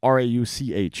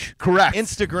 JasenRauch. Correct.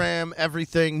 Instagram,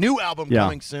 everything. New album Yeah.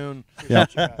 coming soon. Yeah.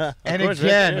 And course,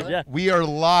 again, yeah. we are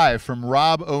live from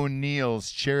Rob O'Neill's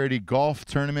charity golf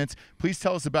tournament. Please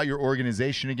tell us about your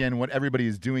organization again, what everybody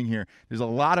is doing here. There's a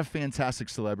lot of fantastic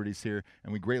celebrities here,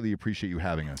 and we greatly appreciate you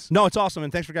having us. No, it's awesome,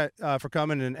 and thanks for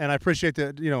coming. And I appreciate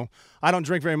that. You know, I don't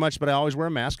drink very much, but I always wear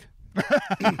a mask.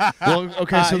 Well,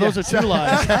 okay, so those are two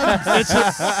lies.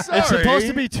 It's supposed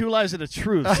to be two lies and a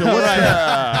truth. So what's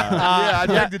that? Yeah, I'd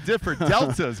like to differ.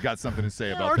 Delta's got something to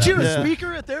say about Aren't that. you a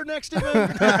speaker at their next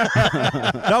event?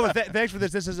 No, but thanks for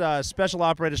this. This is Special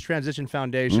Operators Transition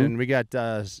Foundation. We got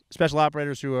special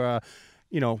operators who are,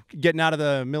 getting out of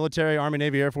the military, Army,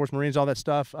 Navy, Air Force, Marines, all that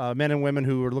stuff. Men and women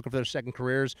who are looking for their second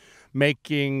careers,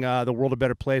 making the world a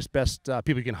better place, best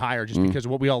people you can hire just because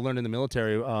of what we all learned in the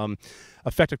military.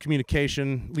 Effective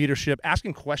communication, leadership,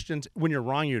 asking questions. When you're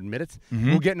wrong, you admit it.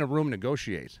 We'll get in a room and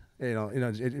negotiate. We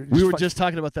We were just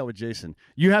talking about that with Jason.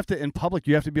 You have to, in public,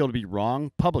 you have to be able to be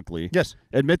wrong publicly. Yes.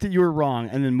 Admit that you were wrong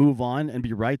and then move on and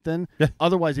be right then. Yeah.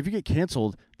 Otherwise, if you get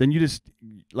canceled, then you just,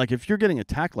 like, if you're getting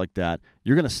attacked like that,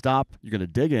 you're going to stop, you're going to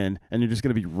dig in, and you're just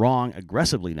going to be wrong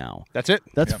aggressively now. That's it.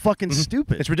 That's fucking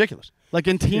stupid. It's ridiculous. Like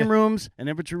in team rooms and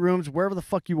infantry rooms, wherever the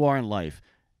fuck you are in life,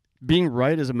 being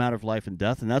right is a matter of life and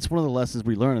death, and that's one of the lessons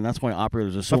we learn, and that's why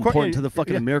operators are so Of course, important to the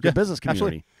fucking American business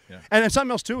community. Absolutely. And then something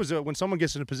else, too, is when someone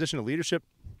gets in a position of leadership,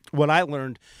 what I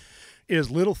learned is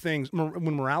little things.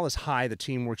 When morale is high, the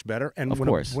team works better. And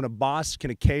when a boss can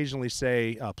occasionally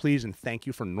say please and thank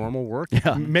you for normal work,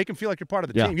 make them feel like you're part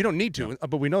of the team. You don't need to,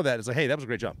 but we know that. It's like, hey, that was a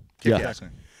great job. Exactly.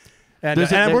 And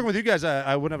I'm working with you guys.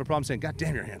 I wouldn't have a problem saying, God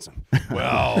damn, you're handsome.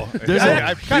 Well,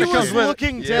 I kind of was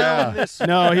looking down this.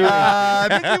 No, I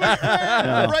think he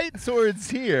was right towards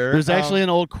here. There's actually an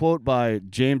old quote by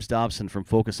James Dobson from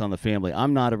Focus on the Family.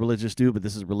 I'm not a religious dude, but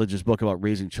this is a religious book about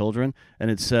raising children.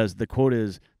 And it says, the quote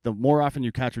is, the more often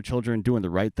you catch your children doing the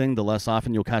right thing, the less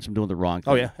often you'll catch them doing the wrong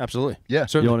thing. Oh, yeah, absolutely. Yeah.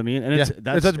 You know what I mean? And it's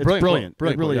brilliant.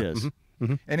 It really is.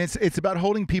 And it's about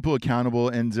holding people accountable.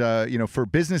 And, for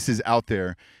businesses out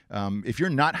there, if you're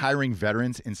not hiring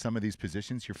veterans in some of these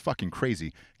positions, you're fucking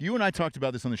crazy. You and I talked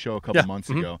about this on the show a couple months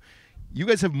ago. You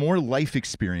guys have more life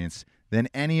experience than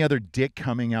any other dick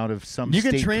coming out of some You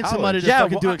state can train college. somebody to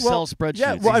fucking do Excel spreadsheets.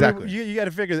 Yeah, well, Exactly. I mean, you got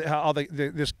to figure how all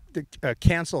this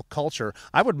cancel culture.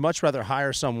 I would much rather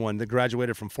hire someone that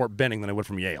graduated from Fort Benning than I would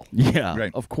from Yale. Yeah,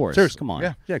 Right. of course. Seriously. Come on.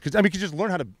 Yeah. Yeah, because you just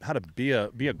learn how to be a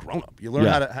grown up. You learn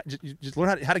you just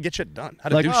learn how to get shit done. How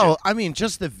to do shit. I mean,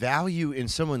 just the value in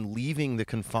someone leaving the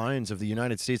confines of the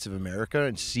United States of America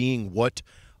and seeing what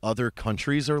other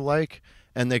countries are like,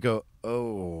 and they go,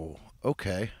 oh,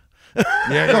 okay.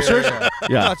 Seriously.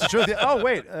 Yeah. That's the truth. Oh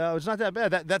wait, it's not that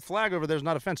bad. That flag over there is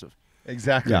not offensive.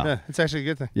 Exactly. Yeah. Yeah, it's actually a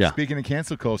good thing. Yeah. Speaking of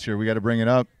cancel culture, we got to bring it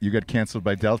up. You got canceled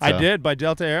by Delta. I did by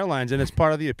Delta Airlines, and it's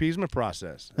part of the appeasement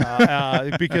process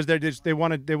because they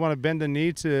want to bend the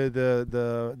knee to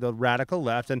the radical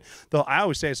left. And I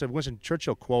always say it's a Winston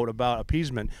Churchill quote about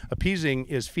appeasement. Appeasing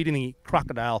is feeding the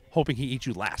crocodile, hoping he eats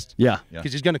you last. Yeah.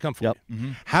 Because he's going to come for you.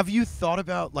 Have you thought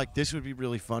about, like, this would be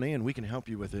really funny, and we can help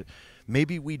you with it.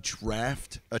 Maybe we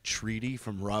draft a treaty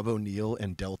from Rob O'Neill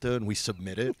and Delta, and we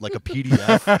submit it like a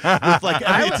PDF. With like,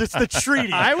 it's the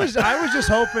treaty. I was just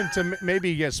hoping to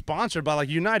maybe get sponsored by like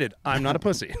United. I'm not a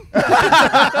pussy.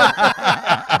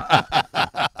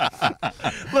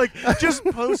 Like, Just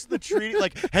post the treaty.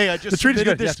 Like, hey, I just treaty's submitted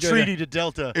good. this Yes, good, treaty to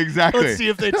Delta. Exactly. Let's see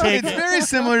if they take It's it. very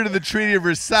similar to the Treaty of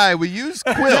Versailles. We use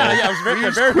quill. Yeah, it was very- we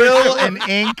use very quill very- and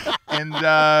ink, and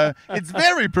it's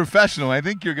very professional. I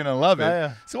think you're gonna love it.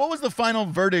 Yeah. So, what was the final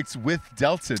verdict with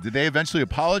Delta? Did they eventually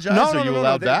apologize? Are you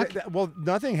allowed back? Well,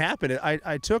 nothing happened.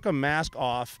 I took a mask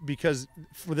off because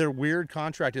for their weird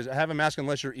contract is have a mask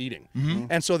unless you're eating.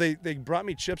 And so they brought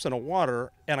me chips and a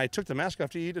water, and I took the mask off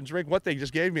to eat and drink what they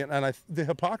just gave me, and the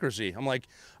hypocrisy. I'm like,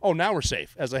 oh, now we're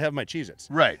safe as I have my Cheez-Its.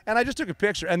 Right. And I just took a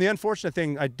picture. And the unfortunate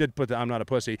thing, I did put the I'm not a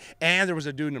pussy, and there was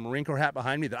a dude in a Marine Corps hat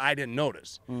behind me that I didn't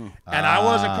notice. And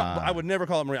I would never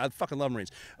call it Marine. I fucking love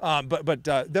Marines. But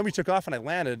then we took off and I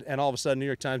landed, and all of a sudden New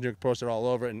York Times, New York Post are all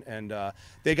over, and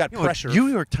they got pressure. New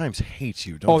York Times hates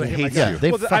you. Don't They they? hate Yeah, you.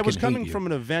 they Well, I fucking was coming hate you. from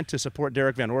an event to support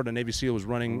Derek Van Orden. A Navy SEAL was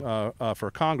running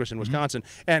for Congress in Wisconsin,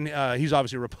 and he's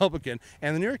obviously a Republican.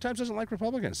 And the New York Times doesn't like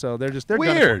Republicans, so they're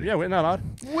Weird. Yeah, not odd.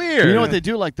 Weird. You know what they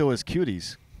do like though is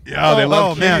cuties. Yeah, they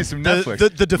love man. cuties from Netflix. The We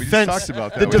just defense, talked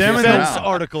about that. the We just defense found out.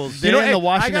 articles. They in the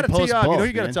Washington I gotta Post tee off. You know both, who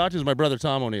you got to man. talk to is my brother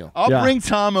Tom O'Neill. I'll Yeah. bring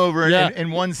Tom over Yeah.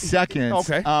 in 1 second.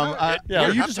 Okay. Yeah,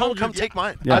 you just hold. Come take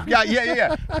mine. Yeah.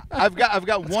 I've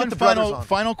got one the brothers on.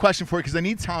 final question for you because I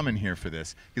need Tom in here for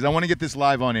this because I want to get this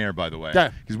live on air. By the way,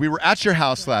 Yeah. because we were at your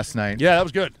house last night. Yeah, that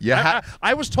was good. Yeah.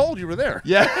 I was told you were there.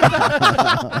 Yeah.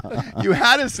 You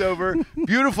had us over.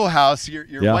 Beautiful house. Your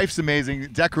Yeah. wife's amazing.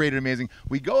 Decorated amazing.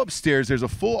 We go upstairs. There's a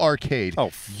full arcade.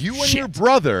 Oh, you and your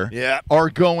brother Yeah. are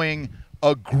going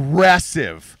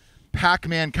aggressive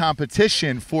Pac-Man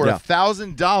competition for Yeah.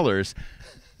 $1,000.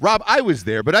 Rob, I was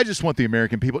there, but I just want the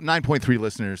American people, 9.3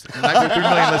 listeners, 9.3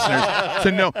 million listeners,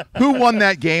 to know who won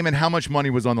that game and how much money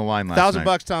was on the line last night.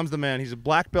 $1,000. Tom's the man. He's a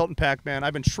black belt in Pac-Man.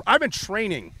 I've been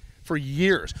training for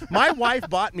years. My wife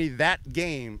bought me that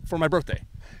game for my birthday.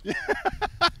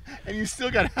 And you still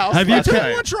got house Have you last I night.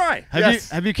 didn't want to try.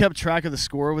 Have you kept track of the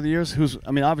score over the years?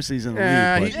 Obviously he's in the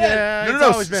league. But It's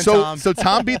always been Tom. So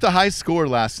Tom beat the high score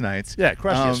last night. Yeah,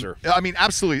 crushed you, sir. I mean,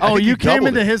 absolutely. I oh, think you came doubled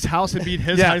into it. his house and beat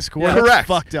his Yeah. high score. Yeah. That's Correct.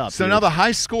 fucked up. So dude. now the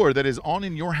high score that is on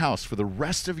in your house for the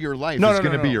rest of your life No, is no,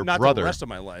 going to be your not brother. the rest of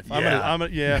my life. Yeah.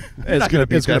 Yeah. It's going to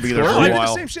be that be there score. for I a did the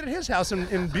while. same shit at his house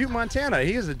in Butte, Montana.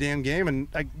 He has a damn game, and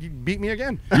you beat me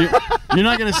again. You're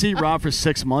not gonna see Rob for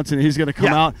 6 months, and he's gonna come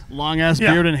Yeah. out long ass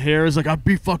Yeah. beard and hair. He's like,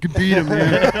 fucking beat him,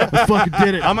 man. I fucking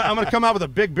did it. I'm gonna come out with a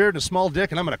big beard and a small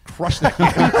dick, and I'm gonna crush that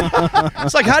guy.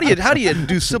 It's like how do you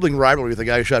do sibling rivalry with the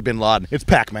guy who shot Bin Laden? It's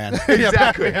Pac-Man.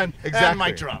 Exactly. Pac-Man. Exactly. And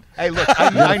mic drop. Hey, look, I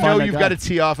know find that you've guy. got to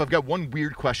tee off. I've got one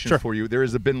weird question for you. There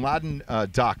is a Bin Laden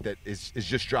doc that is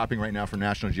just dropping right now from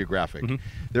National Geographic.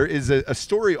 There is a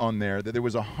story on there that there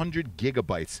was 100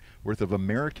 gigabytes worth of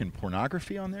American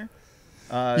pornography on there.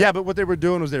 Yeah, but what they were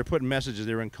doing was they were putting messages.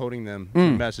 They were encoding them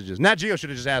in messages. Nat Geo should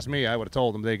have just asked me. I would have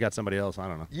told them they got somebody else. I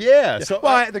don't know. Yeah. So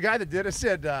Well, the guy that did it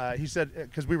said he said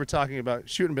because we were talking about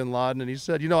shooting Bin Laden, and he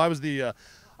said, I was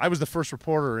the first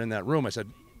reporter in that room. I said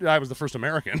I was the first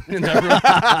American in that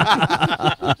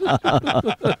room.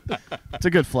 It's a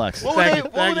good flex. what were they Thank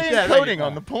you. Yeah, thank encoding you.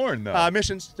 on the porn though?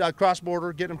 Missions, cross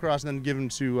border, get them across, and then give them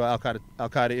to Al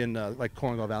Qaeda in like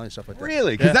Korengal Valley and stuff like that.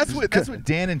 Really? Because Yeah. that's what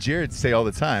Dan and Jared say all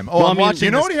the time. Oh, Well, I'm I mean, watching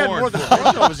You know this what he had porn more than for-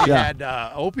 porn, though, was he Yeah. had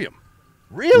opium.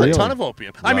 Really? A ton of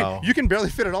opium. I Wow. mean, you can barely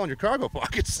fit it all in your cargo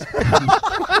pockets.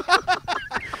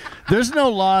 There's no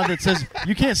law that says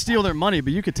you can't steal their money,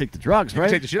 but you could take the drugs, right?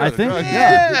 take the shit I out of the think. drugs.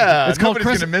 Yeah. It's called Nobody's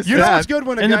Christmas. gonna miss You know that. what's good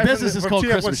when a In the guy business, from, it's from called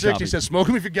TF-160 Christmas shopping. says, "Smoke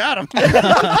him if you got him."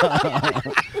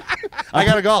 I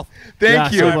gotta golf. Thank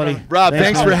Yeah, you, sorry, buddy. Rob. Thanks,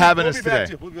 Thanks man. for having We'll us be back today.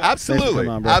 to you. We'll be back. Absolutely, Thanks for coming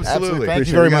on, bro. absolutely. Thank you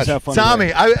Appreciate very it. You guys much. have fun Tommy,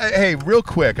 today. hey, real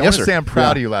quick, I Yes, want to sir. say I'm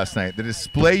proud of you last night. The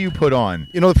display you put on.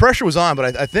 You know, the pressure was on,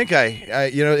 but I think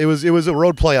it was a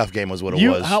road playoff game, was what it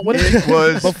was. What did It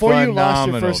was before you lost your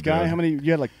phenomenal, first guy? dude. How many?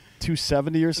 You had like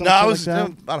 270 or something. No, it like was that?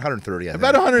 about 130. I think.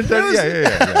 About 130.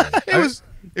 Yeah.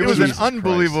 It was an Jesus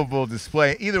unbelievable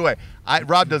display. Either way,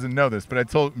 Rob doesn't know this, but I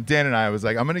told Dan and I was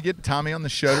like, I'm going to get Tommy on the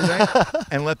show today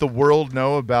and let the world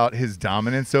know about his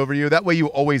dominance over you. That way you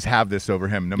always have this over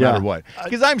him no matter what.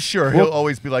 Because I'm sure he'll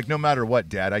always be like, no matter what,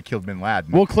 Dad, I killed Bin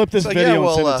Laden. We'll clip this It's like, video yeah,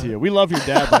 well, and send it to you. We love your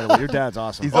dad, by the way. Your dad's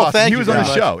awesome. He's Oh, awesome. thank He you was on the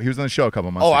very much. show. He was on the show a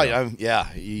couple months ago.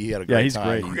 He had a great he's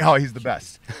time. great. Oh, he's the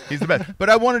best. He's the best. But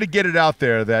I wanted to get it out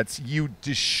there that you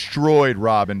destroyed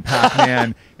Rob and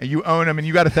Pac-Man, and you own him, and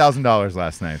you got $1,000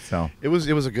 last night. So It was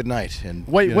a good night. And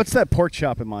Wait, you know, what's that pork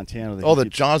chop in Montana? That Oh, you the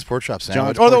keep- John's pork chop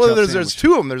sandwich. John's pork chop There's sandwich.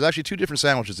 two of them. There's actually two different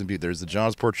sandwiches in Butte. There's the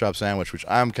John's pork chop sandwich, which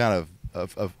I'm kind of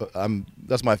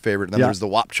That's my favorite. And then there's the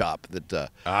Wop Chop.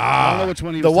 That I don't know which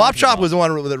one he the was Wop talking Chop about. was the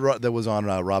one that was on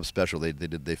Rob's special. They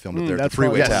filmed it there at the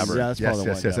Freeway yes, Tavern. Yeah, that's probably the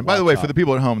one. yes. Yeah, And by the way, Wop for the Chop.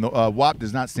 people at home, the WAP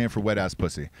does not stand for wet ass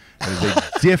pussy. That is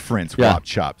a different WAP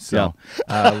chop. So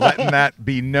letting that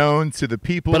be known to the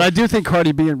people. But I do think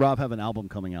Cardi B and Rob have an album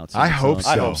coming out soon. I hope so.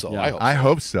 I hope so. Yeah. I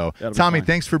hope so. That'll be Tommy, fine.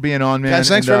 thanks for being on, man. Guys,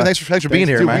 thanks And, for being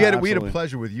here, dude, man. we had a Absolutely.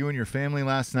 pleasure with you and your family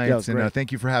last night, Yeah, it was and great.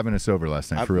 thank you for having us over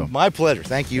last night, for real. My pleasure.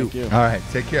 Thank you. Thank you. All right,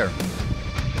 take care.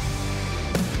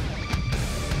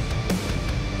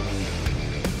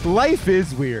 Life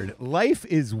is weird. Life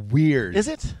is weird. Is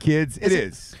it? Kids, it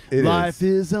is. It Life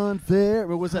is. is unfair.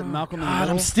 What was that, Malcolm in the God,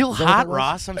 Middle? I'm still Is that what hot, it was?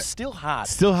 Ross. I'm still hot.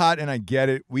 Still hot, and I get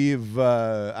it.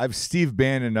 I've Steve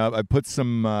Bannon up. I put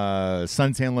some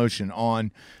suntan lotion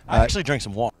on. I actually drank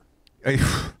some water.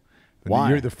 Why?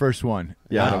 You're the first one.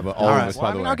 Yeah. Out of all of us,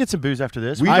 by the way. I'll get some booze after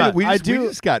this. We I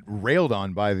just got railed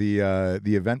on by the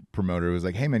event promoter. It was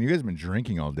like, hey man, you guys have been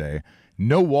drinking all day.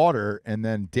 No water, and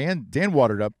then Dan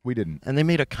watered up. We didn't. And they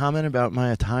made a comment about my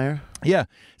attire. Yeah.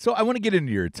 So I want to get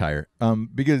into your attire,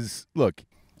 because look,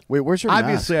 Wait, where's your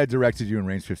obviously mask? I directed you in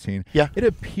Range 15. Yeah. It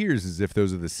appears as if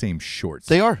those are the same shorts.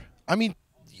 They are. I mean,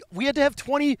 we had to have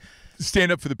 20.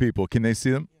 Stand up for the people. Can they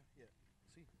see them?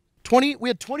 20. We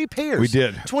had 20 pairs. We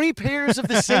did. 20 pairs of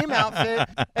the same outfit.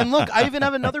 And look, I even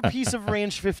have another piece of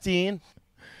Range 15.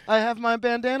 I have my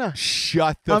bandana.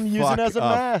 Shut the I'm using fuck it as a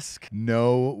up. mask.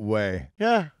 No way.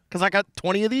 Yeah, because I got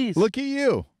 20 of these. Look at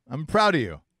you. I'm proud of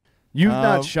you. You've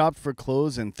not shopped for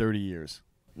clothes in 30 years.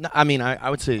 No, I mean, I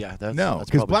would say, yeah. That's, No, that's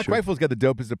because probably Black true. Rifle's got the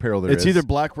dopest apparel there It's is. either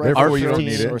Black Rifle Therefore, or you don't 15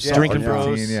 need it. or Yeah, Drinkin' or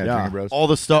Bros. 15, yeah, Yeah. Drinkin' Bros. All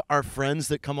the stuff, our friends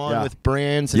that come on Yeah. with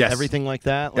brands and Yes. everything like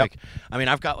that. Yep. Like, I mean,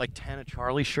 I've got like 10 of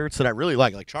Charlie shirts that I really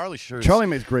like Charlie shirts. Charlie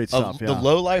makes great of stuff. Yeah. The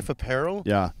low life apparel.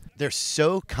 Yeah. They're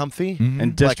so comfy.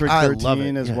 And District I love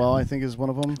 13 it. as Yeah. well, I think, is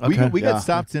one of them. We Yeah. got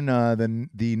stopped in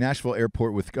the Nashville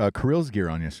airport with Kirill's gear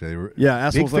on yesterday. They were Yeah, big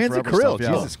assholes left fans of forever Kirill. stuff,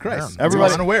 yeah. Jesus Christ,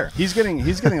 Everybody, unaware. He's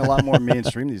getting a lot more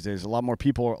mainstream these days. A lot more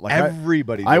people like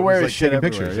Everybody. I wear was, his like, shit taking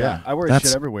everywhere. pictures. Yeah, I wear his That's-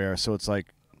 shit everywhere. So it's like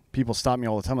people stop me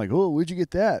all the time, like, "Oh, where'd you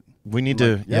get that?" We need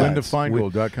to. Yeah,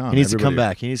 LindaFeingold.com. He needs to come Everybody.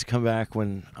 back. He needs to come back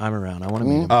when I'm around. I want to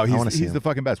meet him. Oh, I want to see he's him. the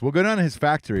fucking best. We'll go down to his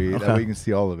factory. That Okay. way you can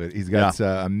see all of it. He's got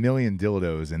a million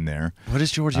dildos in there. What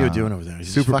is Giorgio doing over there? He's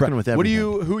Super just fucking proud. with What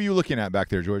everything. who are you looking at back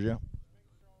there, Giorgio?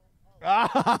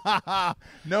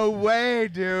 No way,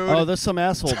 dude. Oh, there's some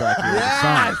asshole back here. with a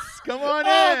sign. Yes! Come on in.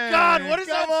 Oh, God, what does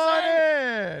Come that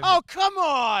on in. Oh, come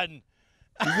on!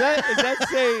 Is that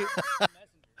say?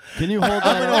 Can you hold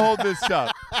I'm that? gonna hold this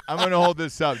up. I'm gonna hold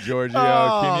this up, Giorgio.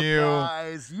 Can you?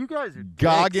 Guys, you guys are dicks.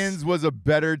 Goggins was a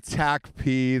better tack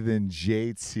P than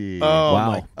JT. Oh,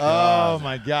 Wow. my Oh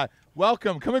my God!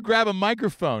 Welcome. Come and grab a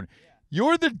microphone.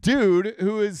 You're the dude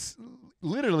who is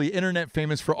literally internet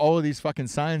famous for all of these fucking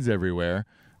signs everywhere.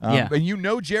 Yeah. And you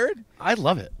know Jared? I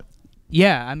love it.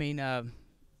 Yeah, I mean,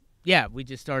 yeah, we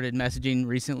just started messaging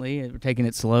recently. We're taking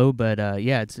it slow, but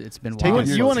yeah, it's been wild.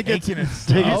 You want to get taking it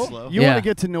take it slow? slow. You Yeah. want to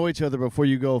get to know each other before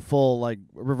you go full like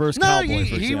reverse No, cowboy. he,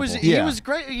 for he was example. he Yeah. was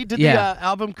great. He did Yeah. the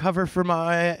album cover for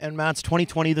my and Matt's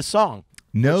 2020 the song.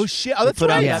 No shit. Oh, We that's put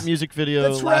out right. Yeah. that music video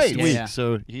That's last right. week. Yeah.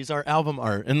 So he's our album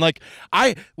art. And like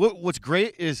what's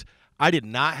great is I did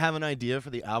not have an idea for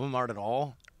the album art at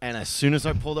all. And as soon as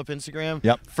I pulled up Instagram,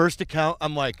 Yep. first account,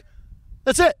 I'm like,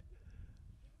 that's it.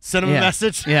 Send him a Yeah.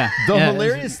 message. Yeah. The yeah,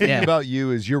 hilarious thing yeah. about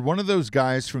you is you're one of those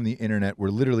guys from the internet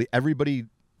where literally everybody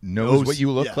knows what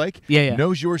you look Yeah. like, Yeah, yeah.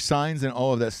 knows your signs and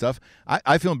all of that stuff.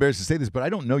 I feel embarrassed to say this, but I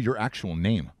don't know your actual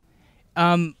name.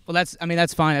 Well, that's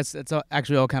fine. That's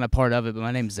actually all kind of part of it. But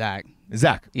my name's Zach.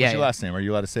 Zach, what's Yeah, your yeah. last name? Are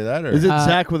you allowed to say that? Or, Is it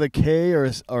Zach with a K or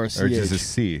a CH? or just a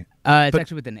C? It's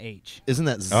actually with an H. Isn't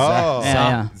that Zach? Oh,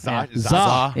 Yeah, Zach. yeah.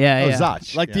 Zach. Yeah, Oh, yeah.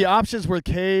 Zach. Like the options were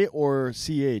K or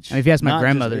CH. I mean, if you ask my not just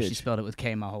grandmother, H. she spelled it with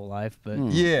K my whole life. But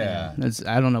Yeah.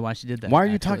 I don't know why she did that. Why are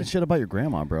you actually. talking shit about your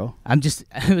grandma, bro? I'm just.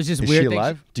 It was just Is weird. she thing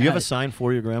alive? Do you have a sign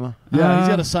for your grandma? Yeah, he's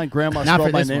got to sign grandma not spelled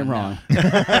for my this name one, wrong. No.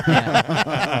 Yeah.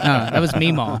 No, that was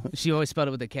Meemaw. She always spelled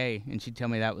it with a K, and she'd tell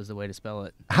me that was the way to spell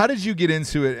it. How did you get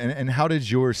into it, and how did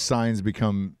your signs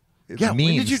become Yeah, when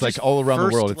did memes you like just all around the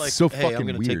first, world? It's like, so hey, I'm fucking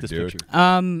gonna weird, take this dude.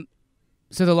 picture?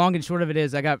 So the long and short of it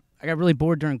is, I got really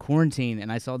bored during quarantine,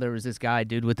 and I saw there was this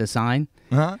dude with a sign,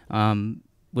 Huh?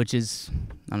 which is,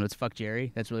 I don't know, it's Fuck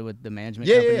Jerry. That's really what the management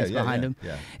Yeah, company yeah, is yeah, behind yeah, him.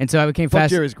 yeah. And so I became Fuck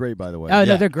fast. Jerry's great, by the way. Oh, Yeah.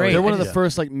 no, they're great. They're one I of the just-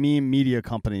 first like meme media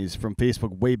companies from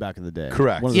Facebook way back in the day.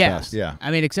 Correct. One of the Yeah. best. Yeah.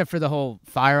 I mean, except for the whole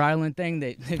Fire Island thing,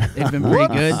 they've been pretty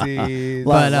good. Whoopsies.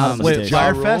 But, Lot of Wait, mistakes.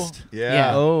 Ja Firefest? Yeah.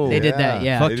 Yeah. Oh, they did that.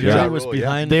 Yeah. Fuck They did Jerry Ja was Rule, yeah.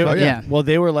 behind. They, Oh, yeah. Well,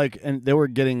 they were like, and they were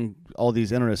getting all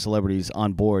these internet celebrities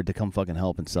on board to come fucking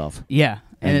help and stuff. Yeah.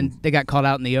 And then they got called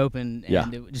out in the open,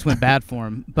 and it just went bad for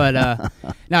them. But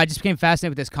no, I just became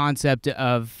fascinated with this concept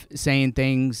of saying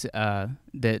things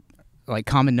that like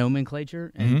common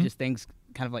nomenclature and just things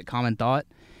kind of like common thought.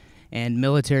 And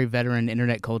military veteran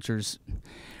internet culture's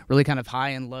really kind of high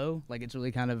and low. Like it's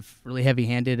really kind of really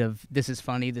heavy-handed of this is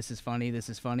funny, this is funny, this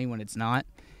is funny when it's not.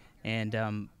 And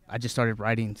I just started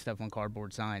writing stuff on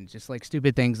cardboard signs, just like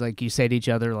stupid things like you say to each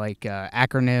other, like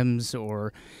acronyms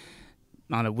or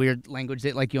on a weird language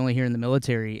that like you only hear in the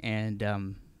military. And I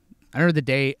remember the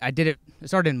day I did it. It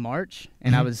started in March,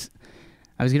 and I was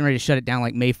getting ready to shut it down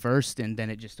like May 1st, and then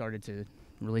it just started to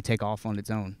really take off on its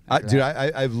own. Dude,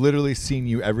 I've literally seen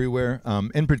you everywhere,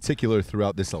 in particular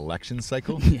throughout this election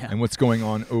cycle and what's going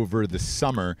on over the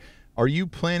summer. Are you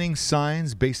planning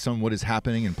signs based on what is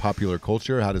happening in popular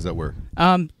culture? How does that work?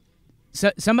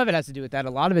 So, some of it has to do with that. A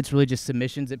lot of it's really just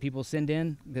submissions that people send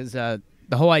in, because the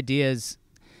whole idea is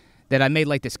that I made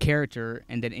like this character,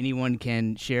 and that anyone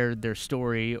can share their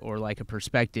story or like a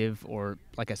perspective or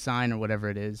like a sign or whatever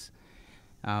it is.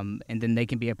 And then they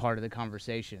can be a part of the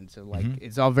conversation. So like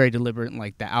it's all very deliberate in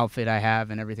like the outfit I have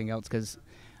and everything else, because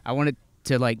I wanted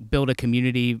to like build a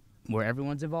community where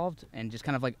everyone's involved and just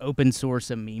kind of like open source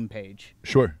a meme page.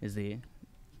 Sure. Is the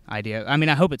idea. I mean,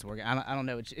 I hope it's working. I don't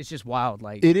know. It's just wild.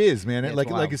 Like it is, man. Yeah,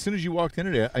 like as soon as you walked in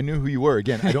today, I knew who you were.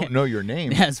 Again, I don't know your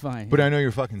name. That's fine. But I know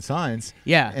your fucking signs.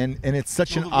 Yeah. And it's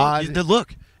such an odd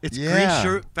look. It's green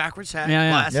shirt, backwards hat,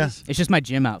 glasses. It's just my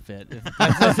gym outfit.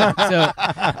 So,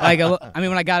 like, I mean,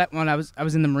 when I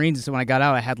was in the Marines, so when I got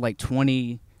out, I had like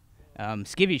 20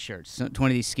 skivvy shirts, 20 of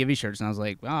these skivvy shirts, and I was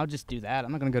like, well, I'll just do that.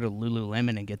 I'm not gonna go to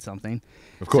Lululemon and get something.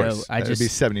 Of course, so that'd be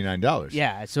 $79.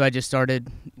 Yeah, so I just started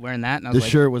wearing that, and I was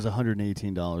this shirt was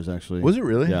 $118 actually. Was it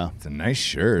really? Yeah, it's a nice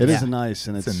shirt. It is a nice,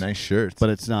 and it's a nice shirt,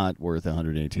 but it's not worth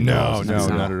 $118. No,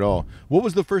 not at all. What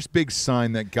was the first big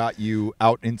sign that got you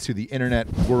out into the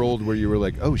internet world where you were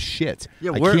like, oh shit?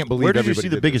 Yeah, I can't believe where did you everybody see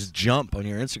the did biggest this. jump on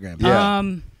your Instagram?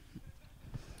 Yeah.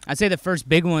 I'd say the first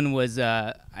big one was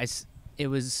it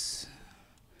was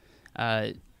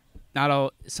not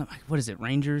all. What is it?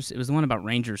 Rangers. It was the one about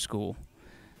Ranger School.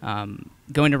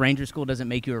 Going to Ranger School doesn't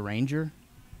make you a Ranger.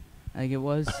 I think it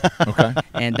was. Okay.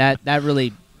 And that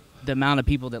really, the amount of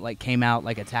people that like came out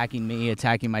like attacking me,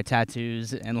 attacking my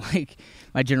tattoos and like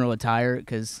my general attire,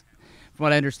 because from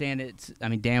what I understand, I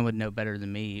mean, Dan would know better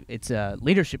than me. It's a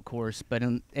leadership course, but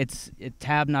it's a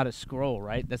tab, not a scroll,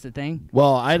 right? That's the thing.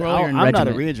 Well, I'm not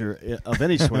a ranger of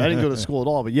any sort. I didn't go to school at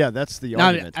all, but yeah, that's the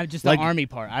argument. I'm just like, the army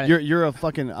part. You're a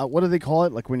fucking what do they call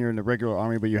it? Like when you're in the regular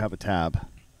army, but you have a tab.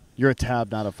 You're a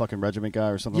tab, not a fucking regiment guy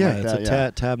or something like that. Yeah, it's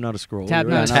a tab, not a scroll. Tab,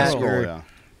 not a scroll. Yeah.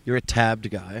 You're a tabbed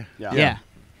guy. Yeah.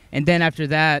 And then after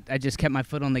that, I just kept my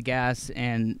foot on the gas,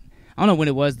 and I don't know when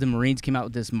it was, the Marines came out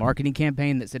with this marketing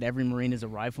campaign that said every Marine is a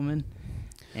rifleman,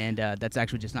 and that's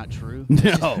actually just not true.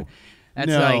 No. That's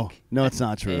no, it's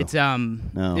not true. It's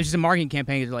there's just a marketing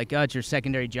campaign. It's like, oh, it's your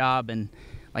secondary job, and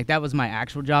like that was my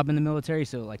actual job in the military.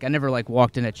 So like I never like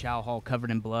walked in a chow hall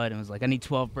covered in blood and was like, I need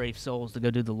 12 brave souls to go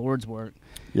do the Lord's work.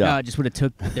 Yeah, no, I just would have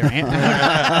took their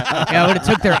I would have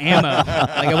took their ammo.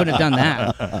 Like I wouldn't have done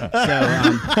that.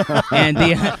 So and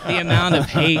the amount of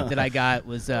hate that I got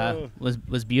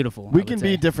was beautiful. We can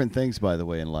be different things, by the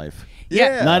way, in life.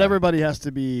 Yeah. Not everybody has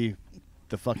to be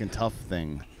the fucking tough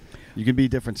thing. You can be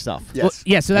different stuff. Yes. Well,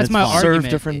 yeah. So that's my argument. Serve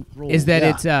different roles. Is that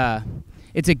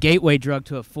it's a gateway drug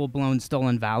to a full-blown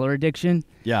stolen valor addiction.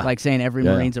 Yeah. Like saying every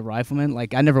Marine's a rifleman.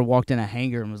 Like I never walked in a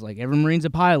hangar and was like, every Marine's a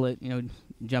pilot. You know,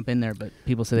 jump in there. But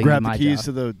people say they grab get my the keys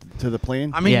job. to the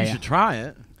plane. I mean, you should try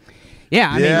it. Yeah,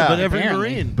 I mean,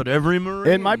 but every Marine.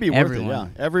 It might be worth Everyone.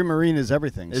 it. Yeah, every Marine is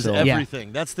everything. Is so.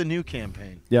 everything. That's the new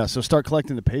campaign. Yeah, so start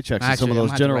collecting the paychecks of some of Actually,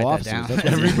 those I'm general gonna have to officers. write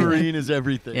that Every Marine is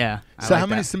everything. Yeah. So how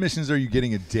many submissions are you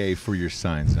getting a day for your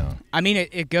signs now? I mean,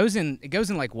 it goes in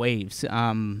like waves.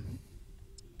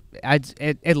 I'd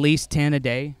at least 10 a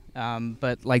day.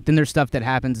 But like then there's stuff that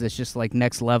happens that's just like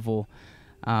next level.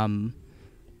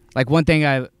 Like one thing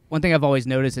I've always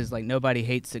noticed is like nobody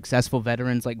hates successful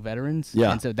veterans like veterans.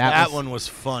 Yeah. And so that one was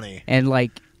funny. And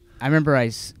like I remember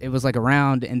it was like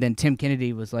around, and then Tim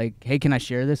Kennedy was like, "Hey, can I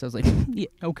share this?" I was like, "Yeah,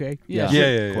 okay,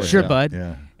 yeah, sure, bud."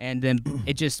 Yeah. And then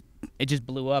it just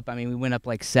blew up. I mean, we went up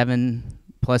like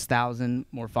 7,000+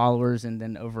 more followers, and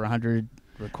then over 100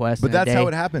 requests. But in a that's day. how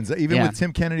it happens. Even with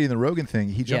Tim Kennedy and the Rogan thing,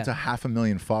 he jumped to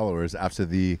 500,000 followers after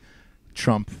the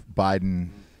Trump Biden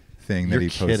thing that he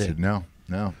posted. Kidding.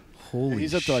 No. Holy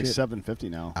He's up to like 750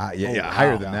 now.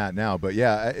 Higher than that now. But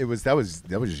yeah, that was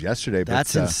just yesterday.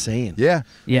 That's insane. Yeah.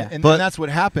 Yeah. And that's what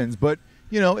happens. But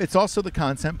you know, it's also the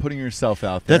content, putting yourself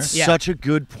out there. That's such a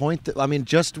good point.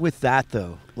 Just with that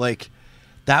though, like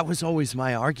that was always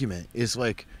my argument. Is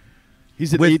like,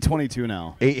 He's at 822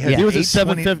 now. He was at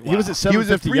 750. He was at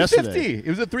 750 yesterday. It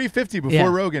was at 350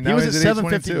 before Rogan. Now he was at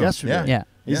 750 yesterday. Yeah.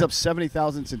 He's up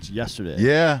 70,000 since yesterday.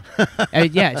 Yeah.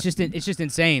 Yeah, it's just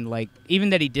insane. Like even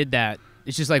that he did that,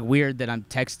 it's just like weird that I'm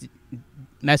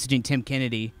messaging Tim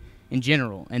Kennedy in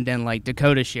general, and then like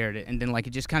Dakota shared it, and then like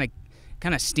it just kind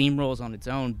of steamrolls on its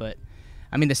own. But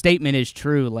I mean, the statement is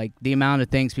true. Like the amount of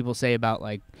things people say about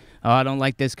like, oh, I don't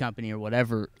like this company or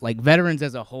whatever. Like veterans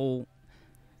as a whole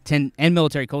and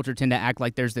military culture tend to act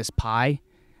like there's this pie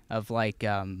of like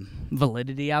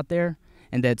validity out there,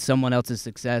 and that someone else's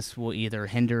success will either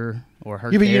hinder or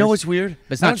hurt. Yeah, but you know theirs. what's weird?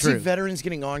 But it's not I don't true. see veterans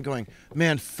getting on going,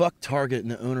 man, fuck Target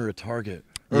and the owner of Target.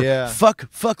 Or Yeah. fuck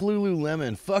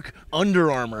Lululemon. Fuck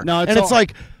Under Armour. No, and it's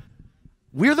like,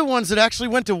 we're the ones that actually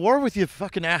went to war with you,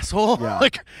 fucking asshole. Yeah.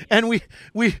 Like, and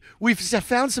we've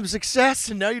found some success,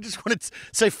 and now you just want to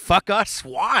say fuck us.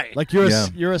 Why? Like you're a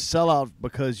sellout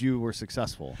because you were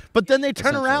successful. But then they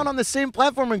turn around on the same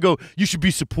platform and go, you should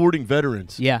be supporting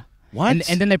veterans. Yeah. What?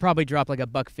 And then they probably drop like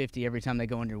 $1.50 every time they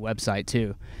go on your website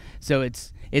too. So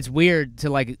it's weird to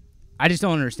like. I just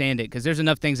don't understand it because there's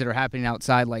enough things that are happening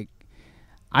outside. Like,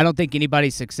 I don't think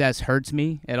anybody's success hurts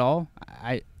me at all.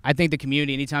 I think the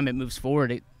community, anytime it moves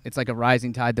forward, it's like a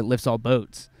rising tide that lifts all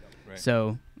boats. Right.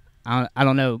 So I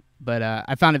don't know, but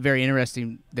I found it very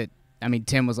interesting that, I mean,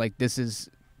 Tim was like, this is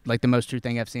like the most true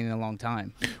thing I've seen in a long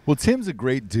time. Well, Tim's a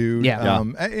great dude. Yeah.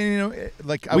 And, you know,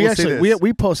 like I we will actually say this.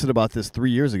 we posted about this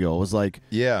 3 years ago. It was like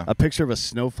Yeah. a picture of a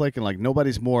snowflake, and like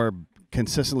nobody's more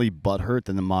consistently butthurt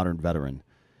than the modern veteran.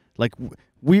 Like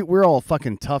we're all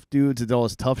fucking tough dudes that do all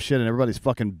this tough shit, and everybody's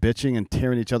fucking bitching and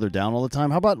tearing each other down all the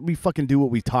time. How about we fucking do what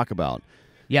we talk about?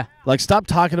 Yeah. Like, stop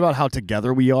talking about how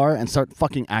together we are and start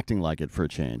fucking acting like it for a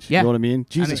change. Yeah. You know what I mean?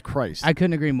 Jesus Christ. I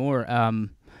couldn't agree more.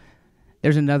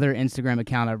 There's another Instagram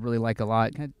account I really like a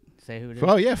lot. Can I say who it is?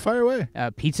 Oh, yeah, fire away.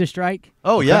 Pizza Strike.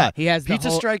 Oh, yeah. He has the Pizza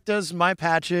whole- Strike does my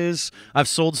patches. I've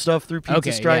sold stuff through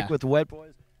Pizza Strike with the Wet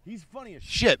Boys. He's funny as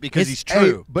shit because he's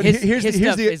true. But his here's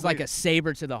stuff the is like a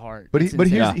saber to the heart. But It's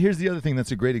here's insane. here's the other thing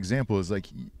that's a great example is like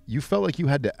you felt like you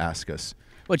had to ask us.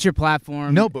 What's your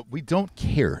platform? No, but we don't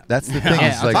care. That's the thing.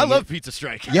 Yeah, It's like, I love Pizza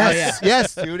Strike. Yes,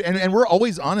 yes, dude. And we're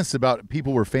always honest about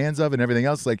people we're fans of and everything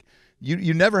else. Like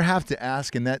you never have to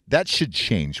ask, and that should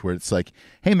change. Where it's like,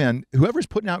 hey man, whoever's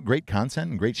putting out great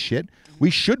content and great shit, we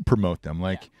should promote them.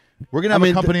 Like we're gonna have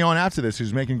a company on after this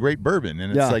who's making great bourbon,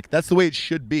 and it's like that's the way it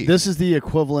should be. This is the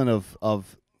equivalent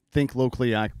of think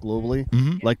locally, act globally.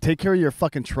 Mm-hmm. Like, take care of your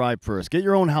fucking tribe first. Get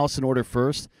your own house in order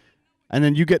first. And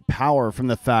then you get power from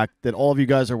the fact that all of you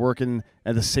guys are working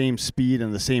at the same speed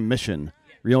and the same mission.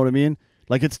 You know what I mean?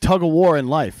 Like, it's tug of war in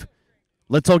life.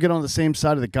 Let's all get on the same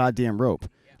side of the goddamn rope.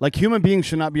 Like, human beings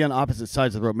should not be on opposite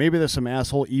sides of the rope. Maybe there's some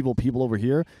asshole, evil people over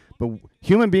here, but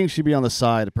human beings should be on the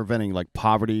side of preventing, like,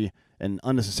 poverty and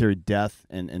unnecessary death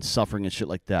and suffering and shit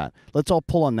like that. Let's all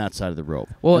pull on that side of the rope.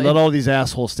 Well, and let all these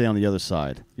assholes stay on the other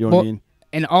side. You know what I mean?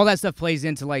 And all that stuff plays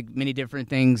into like many different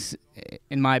things,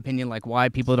 in my opinion, like why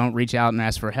people don't reach out and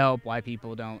ask for help, why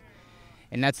people don't.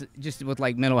 And that's just with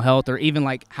like mental health or even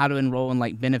like how to enroll in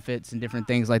like benefits and different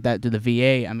things like that to the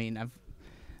VA. I mean,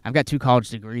 I've got 2 college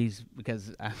degrees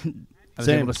because I was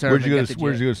able to serve. Where'd you go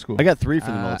to school? I got 3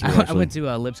 from the military. I went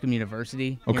to Lipscomb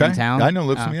University Okay. here in town. I know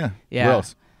Lipscomb, yeah. Where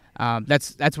else?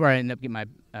 That's where I ended up getting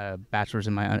my bachelor's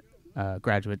and my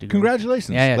graduate degree.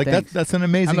 Congratulations. Yeah, like thanks. that's an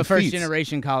amazing feat. I'm a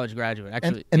first-generation college graduate,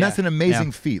 actually. And that's an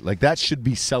amazing feat. Like, that should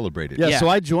be celebrated. Yeah, so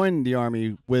I joined the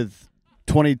Army with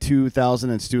 $22,000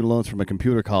 in student loans from a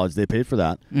computer college. They paid for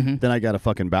that. Mm-hmm. Then I got a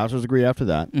fucking bachelor's degree after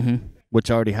that, which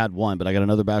I already had one, but I got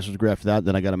another bachelor's degree after that.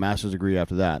 Then I got a master's degree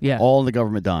after that. Yeah. All in the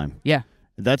government dime. Yeah.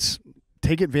 That's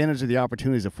take advantage of the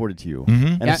opportunities afforded to you.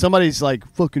 Mm-hmm. And if somebody's like,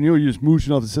 fucking you're just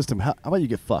mooching off the system, how about you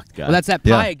get fucked, guy? Well, that's that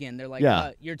pie again. They're like,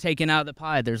 Yeah. you're taking out of the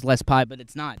pie. There's less pie, but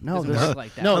it's not. It No, doesn't there's- work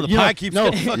like that. No, the you pie know- keeps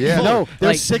no, getting fucking Yeah. full. No,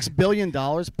 there's Like- $6 billion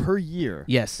per year.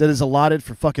 Yes. That is allotted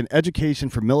for fucking education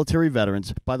for military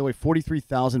veterans. By the way,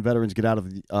 43,000 veterans get out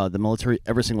of the military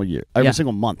every single year, every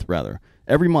single month rather.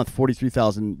 Every month,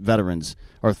 43,000 veterans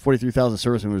or 43,000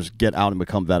 service members get out and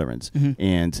become veterans.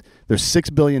 And there's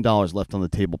 $6 billion left on the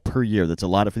table per year that's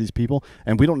allotted for these people,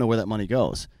 and we don't know where that money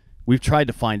goes. We've tried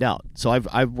to find out. So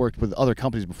I've worked with other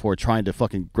companies before trying to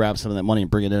fucking grab some of that money and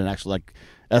bring it in, and actually like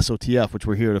SOTF, which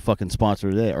we're here to fucking sponsor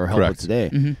today or help Correct. with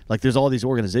today. Like, there's all these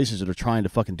organizations that are trying to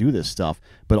fucking do this stuff,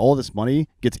 but all this money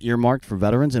gets earmarked for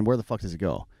veterans, and where the fuck does it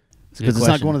go? Because it's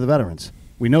not going to the veterans.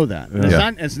 We know that.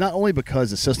 And it's not only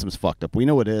because the system's fucked up. We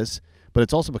know it is, but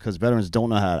it's also because veterans don't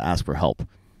know how to ask for help.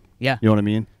 Yeah. You know what I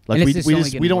mean? Like, And we it's just only we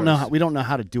getting don't know worse. how, we don't know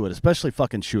how to do it, especially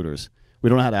fucking shooters. We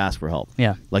don't know how to ask for help.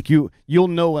 Yeah. Like, you'll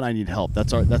know when I need help.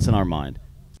 That's in our mind.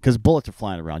 because bullets are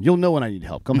flying around. You'll know when I need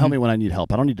help. Come help me when I need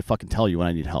help. I don't need to fucking tell you when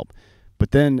I need help.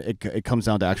 But then it comes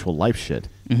down to actual life shit.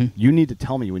 You need to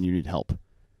tell me when you need help.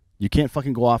 You can't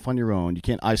fucking go off on your own. You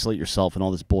can't isolate yourself and all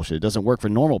this bullshit. It doesn't work for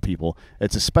normal people.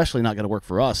 It's especially not going to work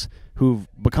for us who've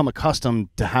become accustomed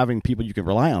to having people you can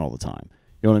rely on all the time.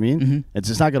 You know what I mean? It's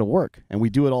just not going to work. And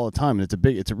we do it all the time. And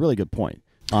it's a really good point.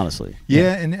 Honestly.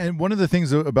 Yeah, and one of the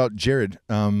things about Jared,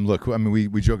 look, I mean,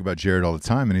 we joke about Jared all the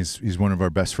time, and he's one of our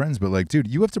best friends, but like, dude,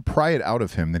 you have to pry it out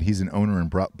of him that he's an owner in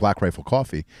Black Rifle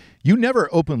Coffee. You never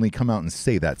openly come out and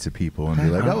say that to people and be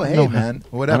like, oh, hey, man,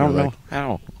 whatever. I don't know like,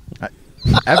 how.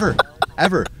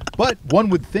 Ever. But one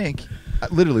would think,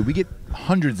 literally, we get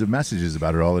hundreds of messages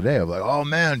about it all the day. I'm like, oh,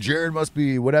 man, Jared must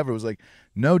be whatever. It was like,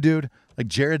 no, dude. Like,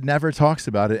 Jared never talks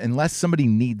about it unless somebody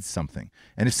needs something.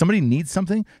 And if somebody needs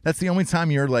something, that's the only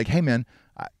time you're like, hey, man,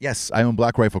 yes, I own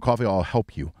Black Rifle Coffee. I'll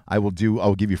help you.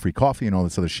 I'll give you free coffee and all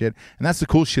this other shit. And that's the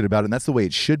cool shit about it. And that's the way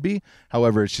it should be.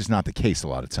 However, it's just not the case a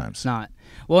lot of times. It's not.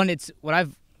 Well, and it's what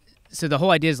so the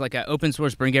whole idea is like open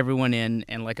source, bring everyone in.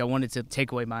 And like I wanted to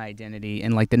take away my identity.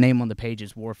 And like the name on the page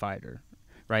is Warfighter.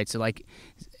 Right. So like,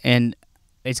 and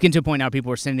it's getting to a point now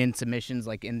people are sending in submissions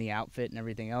like in the outfit and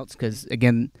everything else because,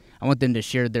 again, I want them to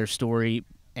share their story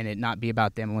and it not be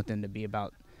about them. I want them to be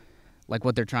about like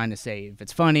what they're trying to say, if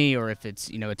it's funny or if it's,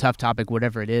 a tough topic,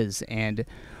 whatever it is. And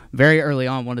very early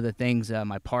on, one of the things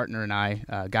my partner and I,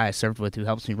 a guy I served with who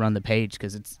helps me run the page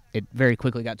because it very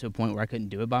quickly got to a point where I couldn't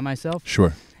do it by myself.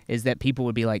 Sure. Is that people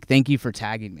would be like, thank you for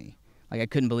tagging me. Like, I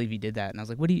couldn't believe you did that. And I was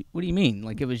like, what do you mean?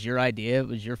 Like, it was your idea. It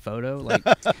was your photo. Like,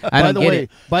 I don't get it.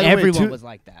 Everyone was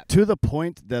like that. To the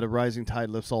point that a rising tide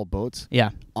lifts all boats. Yeah.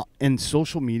 In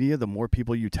social media, the more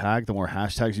people you tag, the more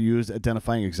hashtags you use,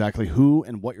 identifying exactly who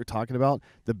and what you're talking about,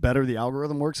 the better the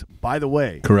algorithm works. By the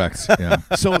way. Correct. Yeah.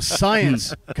 So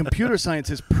computer science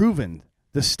has proven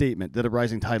the statement that a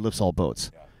rising tide lifts all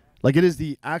boats. Yeah. Like, it is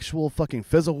the actual fucking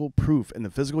physical proof in the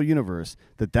physical universe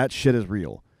that shit is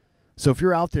real. So if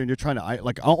you're out there and you're trying to,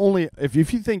 like, if you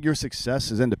think your success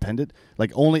is independent,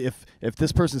 like, only if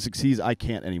this person succeeds, I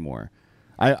can't anymore.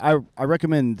 I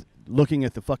recommend looking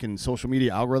at the fucking social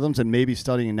media algorithms and maybe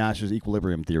studying Nash's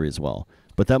equilibrium theory as well.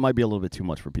 But that might be a little bit too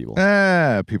much for people.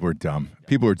 People are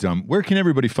dumb. Where can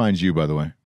everybody find you, by the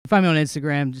way? Find me on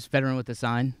Instagram, just Veteran with a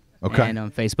Sign. Okay. And on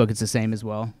Facebook, it's the same as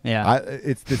well. Yeah.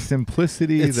 It's the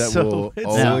simplicity will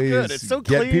always good. It's so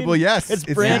get clean. people. Yes, it's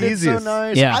branded so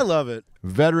nice. Yeah. I love it.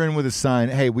 Veteran with a Sign.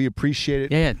 Hey, we appreciate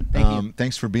it. Yeah. Thank you.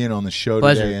 Thanks for being on the show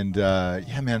Pleasure. today. And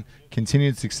yeah, man,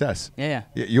 continued success. Yeah.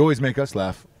 You always make us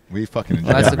laugh. We fucking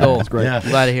enjoy that's it. the goal. It's great. Yeah. I'm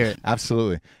glad to hear it.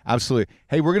 Absolutely.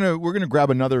 Hey, we're gonna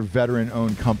grab another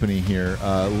veteran-owned company here,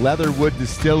 Leatherwood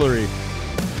Distillery.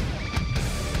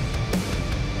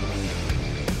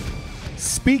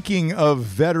 Speaking of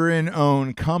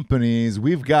veteran-owned companies,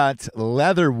 we've got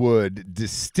Leatherwood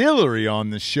Distillery on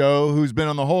the show, who's been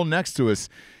on the hole next to us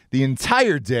the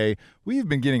entire day. We've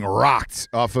been getting rocked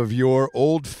off of your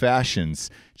old fashions.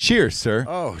 Cheers, sir.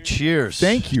 Oh, cheers.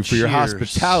 Thank you for your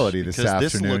hospitality this afternoon.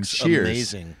 This looks cheers.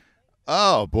 amazing.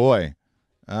 Oh, boy.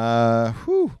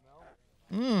 Whew.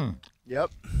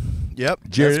 Yep.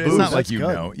 Jared, it's not like That's you good.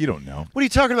 know. You don't know. What are you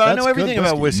talking about? I know That's everything good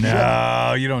about whiskey.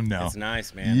 No, you don't know. It's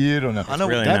nice, man. You don't know. I know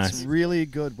really That's nice. really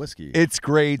good whiskey. It's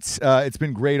great. It's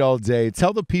been great all day.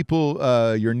 Tell the people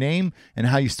your name and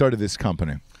how you started this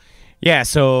company. Yeah,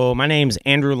 so my name's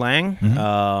Andrew Lang.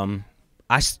 Mm-hmm.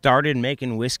 I started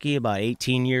making whiskey about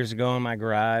 18 years ago in my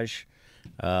garage.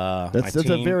 That's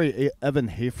a very Evan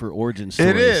Hafer origin story.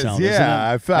 It is, sound,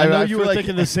 yeah. Isn't it? I know I you feel were like-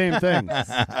 thinking the same thing.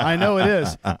 I know it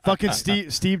is. Fucking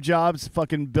Steve Jobs,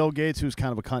 fucking Bill Gates, who's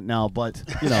kind of a cunt now, but,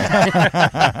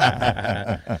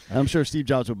 I'm sure Steve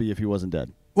Jobs would be if he wasn't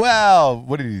dead. Well,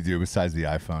 what did he do besides the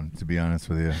iPhone, to be honest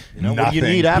with you? What do you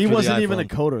need after He the wasn't even a iPhone?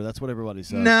 coder. That's what everybody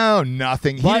says. No,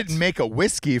 nothing. He But- didn't make a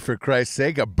whiskey, for Christ's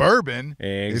sake, a bourbon,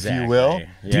 Exactly. if you will.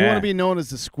 Do you want to be known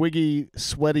as the squiggy,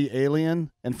 sweaty alien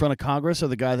in front of Congress or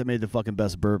the guy that made the fucking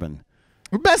best bourbon?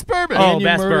 Best bourbon. Oh, And you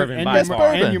best murdered- bourbon and by you-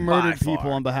 far. And you By murdered far.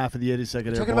 people on behalf of the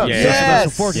 82nd Talking Airborne. about Yeah. Special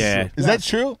Yes. Forces. Is that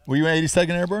true? Were you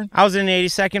 82nd Airborne? I was in the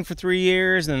 82nd for 3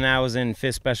 years, and then I was in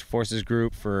 5th Special Forces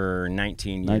Group for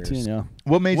 19 years. 19, yeah.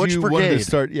 What made Which you want to brigade?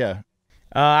 start? Yeah.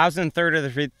 I was in 3rd of the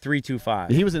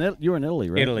 325. He was in you were in Italy,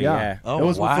 right? Italy, yeah. Oh, it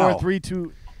was wow. before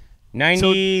 3-2.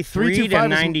 93 to 325 is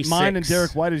 96. mine and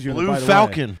Derek White's unit. Blue by the way.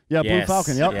 Falcon. Yeah, Yes. Blue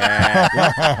Falcon. Yep.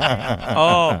 Yeah.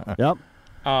 Oh, Yep.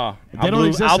 oh. They don't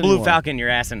exist I'll Blue anymore. Falcon your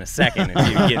ass in a second if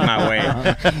you get in my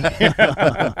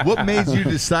way. What made you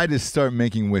decide to start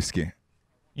making whiskey?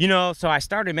 You know, so I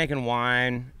started making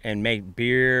wine and make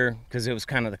beer because it was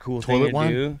kind of the cool Toilet thing to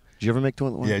wine? do. Did you ever make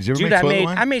toilet wine? Yeah, did you ever Dude, make toilet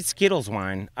wine? I made Skittles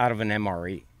wine out of an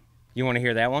MRE. You want to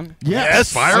hear that one?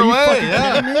 Yes, fire away.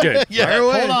 Yeah. Dude, Fire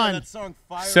away. Hold on. That song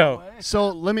Fire So- Away. So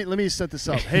let me set this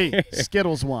up. Hey,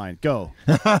 Skittles wine, go.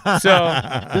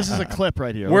 So This is a clip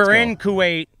right here. we're Let's go. in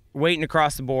Kuwait, waiting to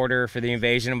cross the border for the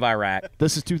invasion of Iraq.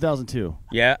 This is 2002.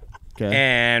 Yeah. Okay.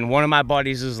 And one of my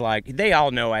buddies is like, they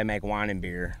all know I make wine and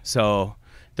beer. So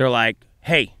they're like,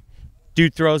 hey,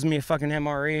 dude throws me a fucking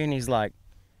MRE and he's like,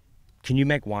 can you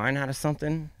make wine out of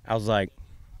something? I was like,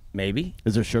 maybe.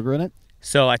 Is there sugar in it?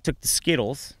 So I took the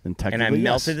Skittles Then and I technically,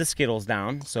 melted yes. the Skittles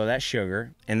down, so that's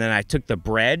sugar. And then I took the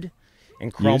bread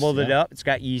and crumbled it yeah. up. It's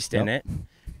got yeast in it.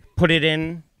 Put it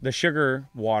in the sugar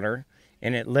water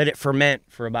and it let it ferment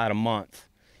for about a month.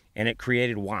 And it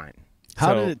created wine. How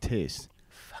So- did it taste?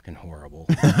 Fucking horrible.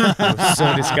 It was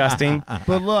so disgusting.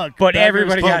 But look, But beggars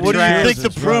everybody got What do you trashed.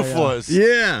 think the proof was?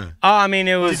 Yeah. Oh, I mean,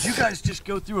 it was. Did you guys just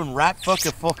go through and rack fuck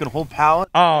a fucking whole pallet?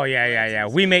 Oh yeah.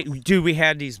 We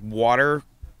had these water,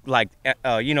 like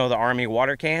you know, the army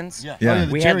water cans. Yeah. Yeah.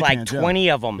 the We had jerry like cans, yeah.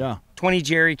 20 of them. Yeah. 20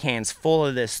 jerry cans full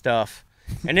of this stuff.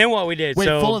 And then what we did? Wait,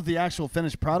 so full of the actual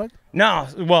finished product? no,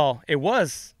 well, it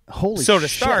was. Holy So to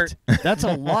shit. start- That's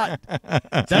a lot.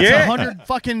 That's Yeah. 100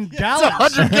 fucking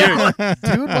gallons.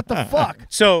 Dude, what the fuck?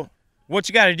 So what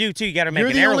you got to do too? You got to make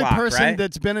You're an the only airlock, person right?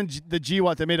 that's been in the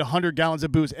GWAT that made 100 gallons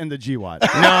of booze in the GWAT. No,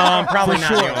 I'm probably For not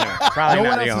sure. the only one. Probably No not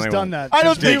one the else only has done one. that. I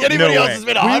don't think anybody no else way. has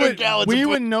been 100 gallons. We of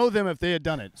would know them if they had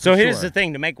done it. So for here's sure. the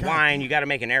thing: to make wine, you got to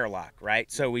make an airlock,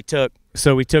 right? So we took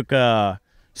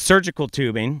surgical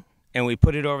tubing and we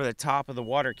put it over the top of the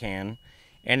water can,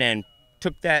 and then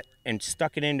took that and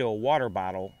stuck it into a water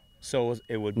bottle so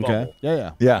it would bubble. Okay.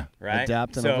 Yeah. Yeah. Right.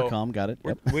 Adapt and So overcome. Got it.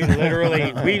 Yep. We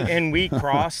literally we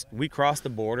crossed the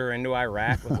border into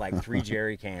Iraq with like 3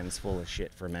 jerry cans full of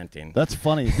shit fermenting. That's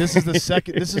funny. This is the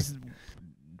second. This is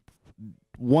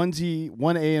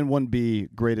 1A and 1B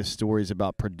greatest stories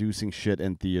about producing shit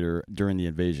in theater during the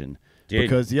invasion. Dude.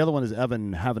 Because the other one is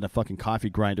Evan having a fucking coffee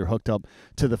grinder hooked up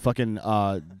to the fucking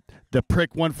the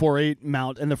prick 148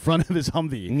 mount in the front of his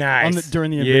Humvee. Nice.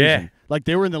 During the Yeah. invasion. Like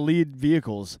they were in the lead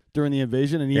vehicles during the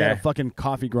invasion, and he had a Yeah. fucking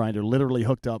coffee grinder literally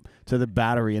hooked up to the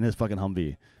battery in his fucking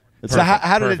Humvee. It's So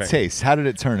how did it Perfect. taste? How did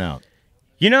it turn out?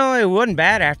 You know, it wasn't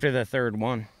bad after the third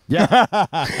one. yeah.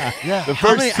 The How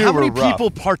first many, how two were many rough.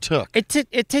 people partook? It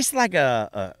tastes like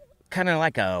a kind of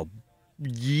like a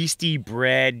yeasty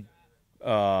bread.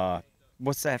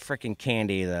 What's that freaking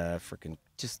candy? The freaking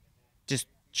just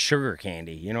sugar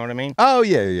candy. You know what I mean? Oh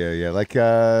yeah. Like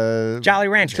Jolly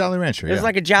Rancher. Jolly Rancher. It was yeah.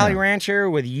 like a Jolly Yeah. rancher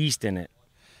with yeast in it.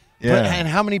 Yeah. And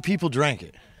how many people drank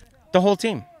it? The whole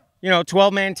team. You know,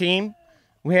 12-man team.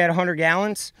 We had 100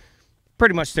 gallons.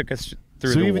 Pretty much took us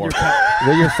through So the even war. your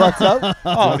They get fucked up.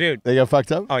 Oh, dude. They got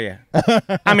fucked up. Oh, yeah.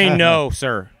 I mean, no,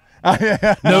 sir. No,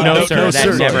 No, sir. That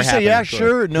sir. never You say, happened. yeah,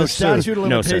 sure. No, the sir. statute of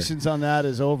No, sir. limitations on that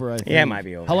is over. I think. Yeah, it might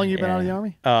be over. How long you been Yeah. out of the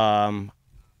army?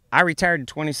 I retired in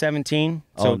 2017.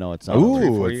 Oh So no, it's not. over.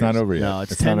 Ooh, it's not over yet. No,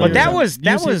 it's not 10 over But that yet. was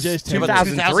UCJ's 10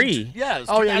 2003. Yeah. It was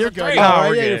Oh, yeah, you're 2003. good. Oh, Oh,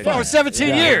 we're yeah, good. you're fine. That was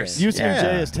 17 years. UCJ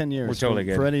Yeah. is 10 years. We're totally for,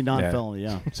 good. for any non-felony.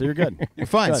 Yeah, so you're good. You're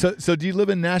fine. Good. So do you live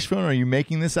in Nashville? Or are you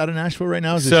making this out of Nashville right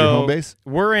now? Is this your home base?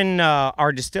 We're in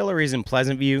our distillery is in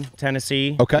Pleasant View,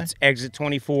 Tennessee. Okay. It's exit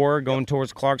 24 going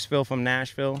towards Clarksville from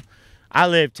Nashville. I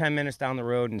live 10 minutes down the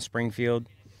road in Springfield.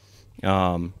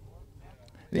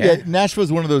 Yeah,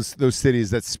 Nashville's one of those cities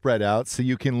that's spread out, so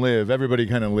you can live. Everybody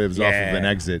kind of lives off of an Yeah.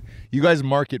 exit. You guys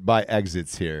market by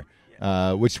exits here,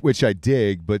 which I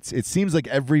dig. But it seems like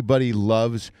everybody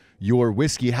loves your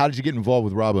whiskey. How did you get involved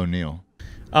with Rob O'Neill?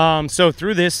 So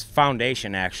through this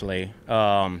foundation, actually,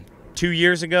 2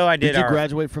 years ago, I Did did you our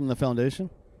graduate from the foundation?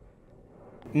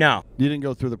 no, You didn't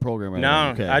go through the program, right? no.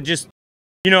 Okay. I just,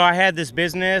 I had this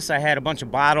business. I had a bunch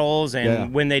of bottles, and Yeah.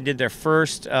 when they did their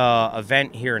first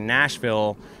event here in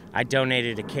Nashville, I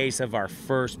donated a case of our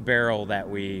first barrel that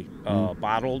we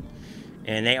bottled,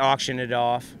 and they auctioned it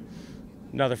off.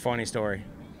 Another funny story.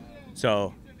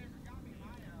 So,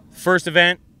 first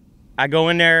event, I go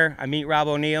in there. I meet Rob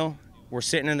O'Neill. We're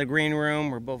sitting in the green room.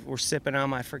 We're sipping on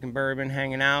my freaking bourbon,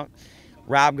 hanging out.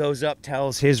 Rob goes up,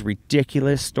 tells his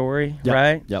ridiculous story, Yep.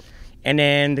 right? Yep. And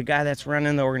then the guy that's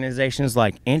running the organization is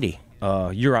like, Andy,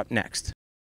 you're up next.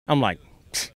 I'm like,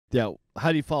 Yeah.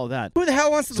 How do you follow that? who the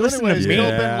hell wants to So listen anyways, to me?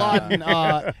 Bill Bin Laden.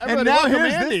 And now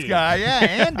here's this guy. Yeah,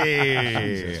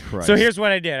 Andy. Jesus Christ. So here's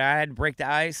what I did. I had to break the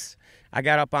ice. I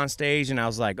got up on stage and I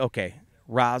was like, okay,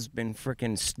 Rob's been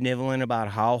freaking sniveling about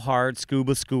how hard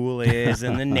scuba school is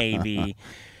in the Navy.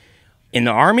 In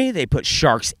the Army, they put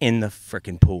sharks in the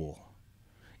freaking pool.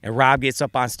 And Rob gets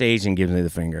up on stage and gives me the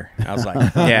finger. I was like,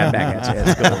 yeah, back at you.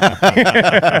 It's cool.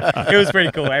 It was pretty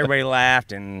cool. Everybody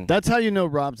laughed. And that's how you know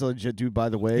Rob's a legit dude, by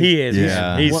the way. He is.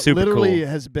 Yeah. He's super literally cool.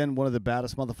 has been one of the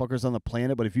baddest motherfuckers on the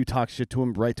planet, but if you talk shit to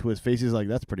him right to his face, he's like,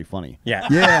 that's pretty funny. Yeah.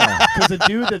 Yeah. Because a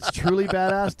dude that's truly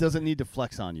badass doesn't need to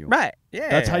flex on you. Right. Yeah.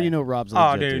 That's how you know Rob's a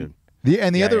legit dude. The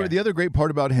other great part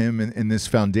about him in this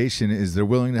foundation is they're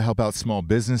willing to help out small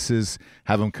businesses,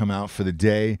 have them come out for the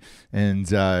day, and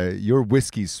your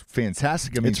whiskey's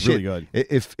fantastic. I mean, It's really good.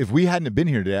 If we hadn't have been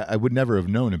here today, I would never have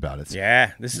known about it.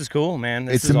 Yeah, this is cool, man.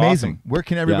 This It's is amazing. awesome. Where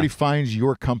can everybody find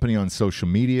your company on social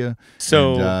media?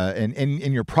 So and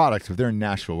your product, if they're in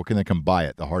Nashville, where can they come buy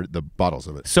it? The bottles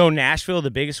of it. So Nashville, the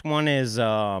biggest one is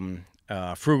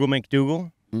Frugal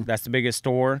McDougal. That's the biggest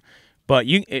store. But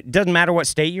it doesn't matter what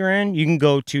state you're in. You can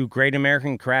go to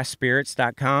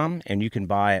GreatAmericanCraftSpirits.com and you can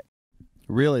buy it.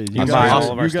 Really? You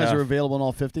guys are available in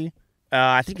all 50?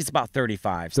 I think it's about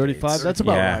 35 states. 35? That's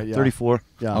about right. Yeah. 34.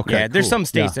 Yeah. Okay. Yeah, there's cool. some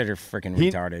states that are freaking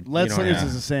retarded. Lead Slingers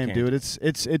is the same, can't. dude.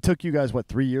 It took you guys, what,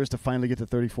 3 years to finally get to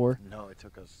 34? No, it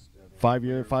took us 5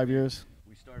 years?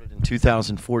 We started in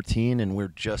 2014, and we're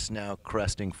just now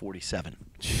cresting 47.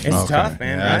 It's tough,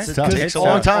 man. Yeah, right? it's tough. It takes a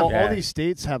long time. All these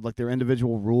states have like their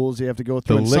individual rules you have to go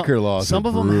through. The and liquor laws Some are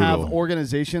of them have brutal.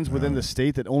 organizations within the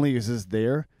state that only exist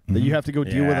there that you have to go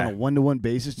deal with on a one-to-one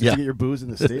basis just to get your booze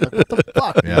in the state. Like, what the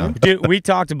fuck, man? Dude, we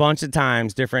talked a bunch of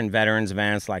times, different veterans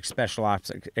events like special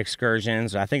ops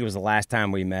excursions. I think it was the last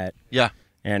time we met. Yeah.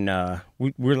 And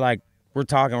we're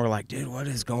talking, we're like, dude, what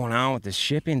is going on with this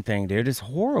shipping thing, dude? It's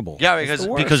horrible. Yeah, It's the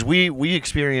worst. because we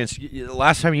experienced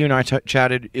last time you and I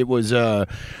chatted. It was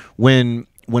when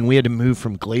we had to move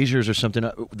from Glaciers or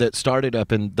something that started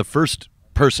up, and the first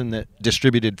person that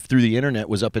distributed through the internet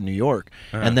was up in New York,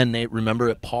 and then they remember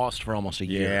it paused for almost a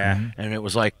year. Yeah. And it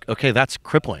was like, okay, that's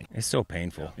crippling. It's so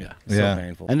painful. Yeah. It's so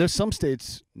painful. And there's some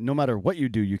states, no matter what you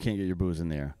do, you can't get your booze in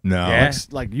there. No. Yeah.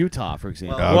 Like Utah, for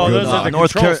example. Well, those are the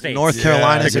control states. North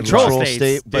Carolina is a control control states.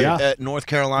 state, but Yeah. North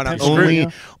Carolina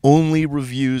Pennsylvania. only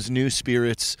reviews new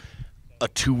spirits a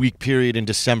 2-week period in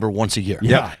December once a year.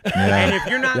 Yeah. And if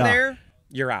you're not there,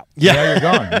 you're out. Yeah, you're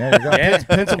gone. Yeah, you're gone. Yeah.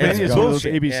 Pennsylvania is It's one of those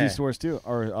bullshit. ABC Yeah. stores too,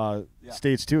 or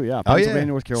states too. Yeah, Oh, yeah. Pennsylvania,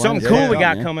 North Carolina. Something cool we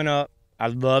got man. coming up.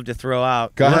 I'd love to throw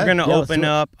out. Go We're ahead. going to Yeah, let's open do it.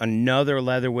 up another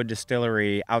Leatherwood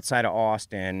distillery outside of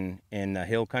Austin in the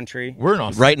Hill Country. We're in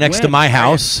Austin. Right next to my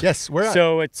house. Yes, we're at.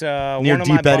 So it's Near one of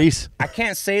my Deep Eddies? I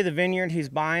can't say the vineyard he's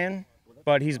buying,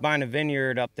 but he's buying a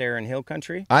vineyard up there in Hill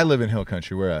Country. I live in Hill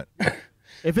Country. We're at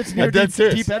If it's near dead Deep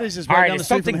serious. Eddies, is All right right, down the it's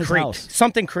street Something from his Creek. house.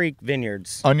 Something Creek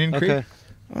Vineyards. Onion Creek. Okay.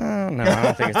 No, I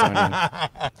don't think it's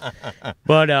Onion.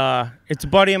 But it's a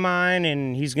buddy of mine,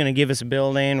 and he's going to give us a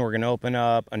building. We're going to open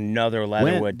up another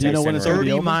Leatherwood Do you know when it's tasting gonna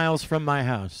be room. 30 open? miles from my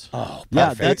house. Oh, Yeah,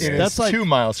 perfect. that's like 2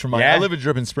 miles from my. Yeah. I live in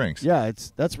Dripping Springs. yeah,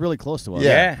 that's really close to us.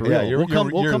 Yeah. for real. You're, we'll come.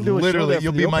 We'll you're come do a show literally. there for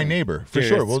You'll the be my opening. neighbor for Dude,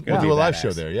 sure. it's We'll gonna do be a live badass.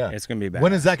 show there. Yeah, It's going to be bad.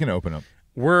 When is that going to open up?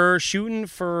 We're shooting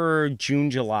for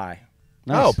June, July.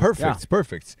 Nice. Oh, perfect, Yeah.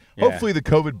 perfect. Yeah. Hopefully the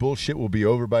COVID bullshit will be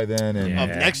over by then. And Yeah.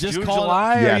 Next Just June, call it-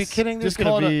 July? Are you Yes. kidding? There's Just gonna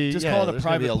call it a- be just call it a there's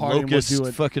gonna be private a party and we'll locust do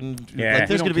it. fucking. Yeah. Like,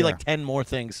 there's We gonna don't be like care. 10 more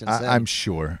things since then. I'm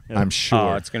sure. I'm sure.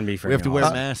 Oh, it's going to be freaking We have to wear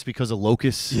awesome. masks because of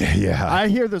locusts. yeah. I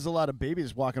hear there's a lot of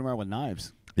babies walking around with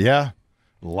knives, Yeah.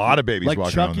 A lot of babies like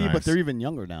walking around Chucky, with but knives. they're even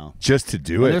younger now. Just to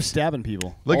do And it. they're stabbing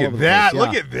people. Look all at over the that. place,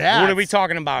 Look yeah. at that. What are we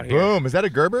talking about here? Boom. Is that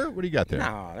a Gerber? What do you got there?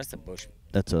 No, that's the bush.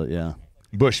 That's a yeah.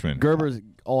 Bushman. Gerber's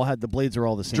all had the blades are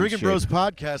all the same. Drinkin' shape. Bros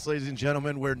podcast, ladies and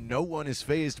gentlemen, where no one is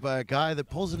fazed by a guy that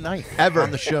pulls a knife Ever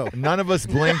on the show. None of us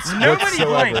blinked Nobody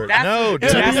whatsoever. blinked. That's- No, to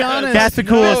dude. be honest, That's the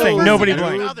coolest thing. Nobody dude.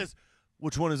 blinked.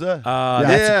 Which one is that? That's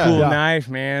Yeah. a cool Yeah. knife,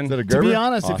 man. Is that a To Gerber? be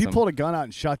honest, if you Awesome. pulled a gun out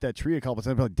and shot that tree a couple times,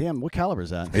 I'd be like, damn, what caliber is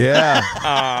that? Yeah.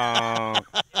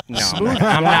 No,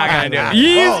 I'm not gonna do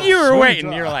it. You were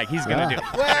waiting. You're like, he's gonna do it.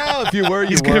 Well, if you were, you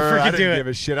He's were. gonna I freaking didn't do it. give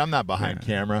a shit. I'm not behind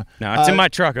camera. No, it's in my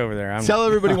truck over there. I'm Tell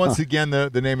everybody once again the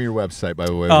name of your website, by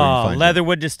the way. where we can find you.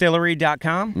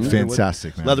 LeatherwoodDistillery.com.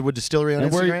 Fantastic, man. Leatherwood Distillery on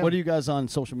And Instagram. what are you guys on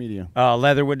social media?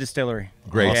 Leatherwood Distillery.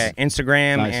 Great. Yeah,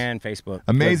 Instagram Nice. and Facebook.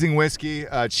 Amazing whiskey.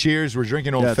 Cheers. We're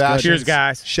drinking old Yeah, it's good. fashioned. Cheers,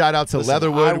 guys. Shout out to Listen,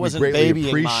 Leatherwood. I wasn't we greatly babying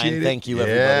mine. appreciate it. Thank you,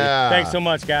 everybody. Yeah. Thanks so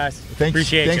much, guys. Thanks,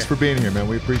 Appreciate Thanks you. for being here, man.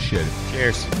 We appreciate it.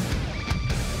 Cheers.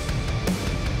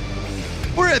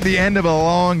 We're at the end of a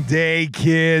long day,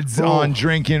 kids, on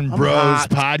Drinkin Bros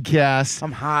podcast.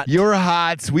 I'm hot. You're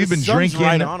hot. We've been drinking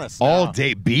right on us all now.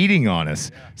 day, beating on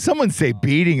us. Someone say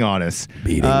beating on us.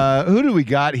 Beating. Who do we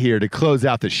got here to close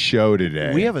out the show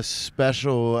today? We have a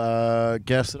special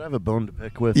guest that I have a bone to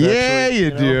pick with. Yeah, actually,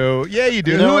 you do. Yeah, you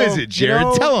do. Who is it,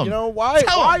 Jared? Tell him. You know why?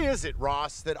 Tell Why him. is it,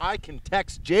 Ross, that I can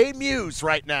text Jay Muse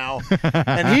right now,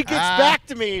 and he gets back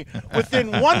to me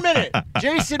within 1 minute?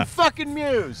 Jason fucking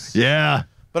Muse. Yeah.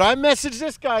 But I messaged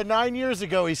this guy 9 years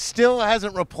ago. He still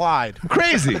hasn't replied.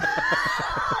 Crazy.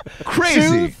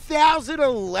 Crazy.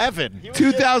 2011.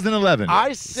 2011.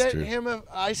 I sent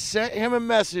him a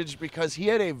message because he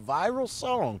had a viral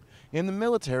song in the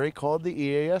military called the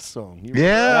EAS song. You remember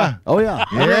Yeah. that? Oh yeah.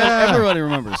 Yeah. Everybody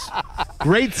remembers.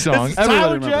 Great song. This is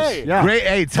Tyler Everybody remembers. J. Yeah. Great.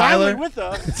 Hey, Tyler. Finally with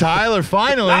us. Tyler,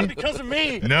 finally. Not because of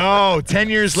me. No, 10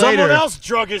 years Someone later. else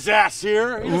drug his ass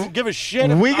here. He doesn't give a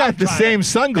shit. We if got I'm the trying same to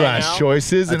sunglass hang out.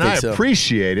 choices, and I think so.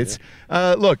 appreciate it.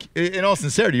 Look, in all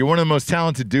sincerity, you're one of the most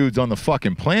talented dudes on the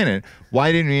fucking planet.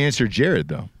 Why didn't you answer Jared,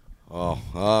 though?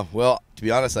 Oh, well, to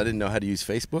be honest, I didn't know how to use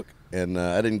Facebook, and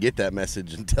I didn't get that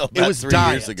message until about It was 3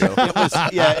 diet. years ago.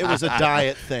 It was a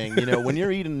diet thing. You know, when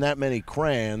you're eating that many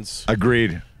crayons.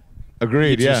 Agreed.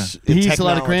 Agreed, you yeah. just- He eats a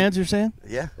lot of technology- crayons, you're saying?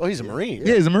 Yeah. Oh, he's a Marine.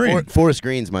 Yeah, he's a Marine. Forest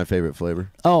Green's my favorite flavor.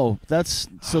 Oh, that's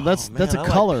man, a I like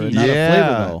color, peach. not a Yeah.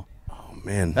 flavor though. Oh,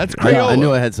 man. That's I Crayola.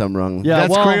 knew I had something wrong. Yeah, That's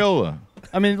well, Crayola.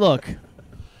 I mean, look,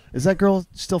 is that girl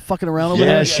still fucking around over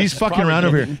Yeah, there? she's fucking around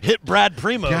over here. Hit Brad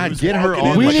Primo. God, who's get her walking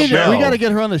on in the like a show. bell. We got to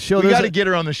get her on the show. We There's got to a- get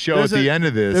her on the show at there's the a- end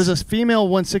of this. There's a female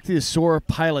 160th SOAR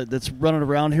pilot that's running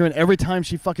around here, and every time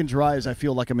she fucking drives, I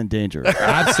feel like I'm in danger.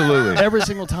 Absolutely. Every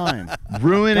single time.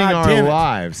 Ruining God our damn it.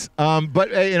 lives.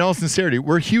 But in all sincerity,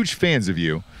 we're huge fans of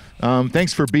you.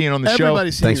 Thanks for being on the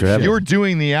Everybody's show. seen your shit. You're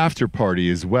doing the after party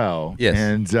as well. Yes.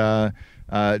 And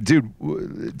dude,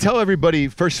 tell everybody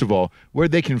first of all where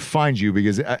they can find you,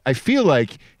 because I feel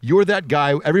like you're that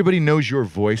guy. Everybody knows your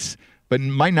voice, but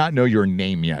might not know your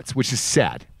name yet, which is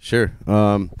sad. Sure.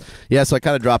 Yeah, so I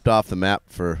kind of dropped off the map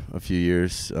for a few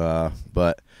years,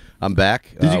 but I'm back.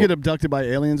 Did you get abducted by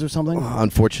aliens or something?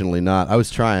 Unfortunately not. I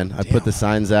was trying. I put the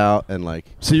signs out and like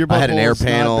So your I had an air butthole's not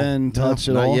panel. been touched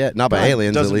at not all? yet. Not by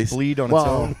aliens at Doesn't least. bleed on its Well,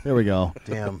 own. there we go.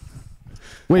 Damn.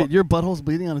 Wait, your butthole's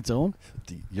bleeding on its own?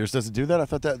 Yours doesn't do that? I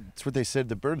thought that's what they said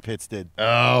the burn pits did.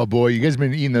 Oh boy, you guys have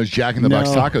been eating those Jack in the Box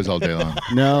No. tacos all day long.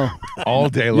 No. All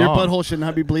day long. Your butthole should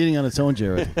not be bleeding on its own,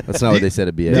 Jared. That's not what they said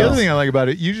it'd be. The other thing I like about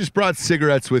it, you just brought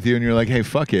cigarettes with you, and you're like, "Hey,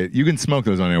 fuck it, you can smoke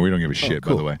those on air. We don't give a shit."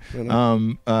 cool. By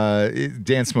the way,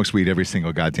 Dan smokes weed every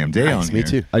single goddamn day on me here.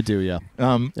 too. I do, yeah.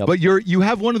 Yep. But you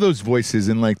have one of those voices,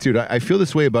 and like, dude, I feel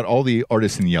this way about all the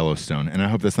artists in Yellowstone, and I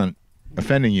hope that's not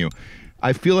offending you.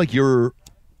 I feel like you're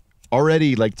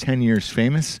already like 10 years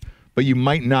famous, but you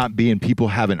might not be, and people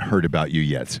haven't heard about you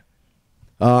yet.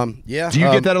 Yeah. Do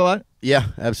you get that a lot? Yeah,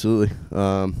 absolutely.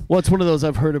 Well, it's one of those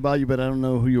I've heard about you, but I don't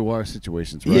know who you are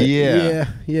situations, right?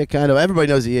 Yeah, kind of. Everybody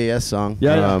knows the EAS song.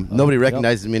 Yeah, yeah. Nobody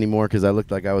recognizes me anymore because I looked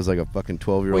like I was like a fucking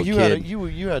 12-year-old Well, you kid. had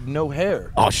you had no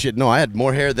hair. Oh shit! No, I had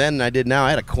more hair then than I did now.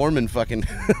 I had a Corman fucking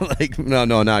like no.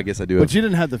 Now I guess I do. But have you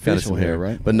didn't have the kinda facial some hair,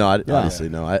 right? But no, Yeah. obviously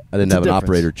no. I didn't It's a have an difference.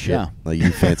 operator chip Yeah. like you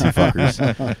fancy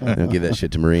fuckers. You don't give that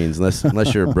shit to Marines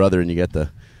unless you're a brother and you got the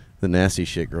nasty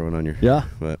shit growing on your. Yeah.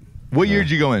 But What year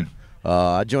did you go in?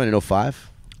 I joined in 05.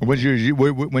 When did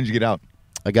you get out?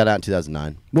 I got out in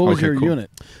 2009. What was Okay, your cool. unit?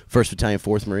 1st Battalion,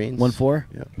 4th Marines. 1-4?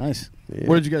 Yeah. Nice. Yeah.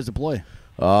 Where did you guys deploy?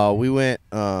 We went.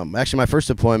 Actually, my first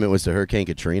deployment was to Hurricane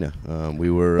Katrina. We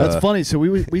were. That's funny. So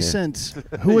we sent,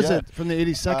 who was Yeah. it from the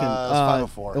 82nd? It was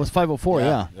 504. It was 504,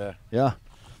 yeah. Yeah.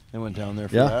 They went down there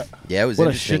for Yeah. that. Yeah, it was What a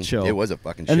interesting. shit show. It was a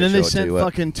fucking shit And then show. they I'll tell sent you what.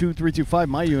 fucking 2325,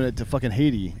 my unit, to fucking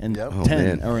Haiti and Yep. Oh,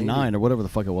 10 man. or 9 or whatever the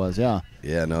fuck it was. Yeah.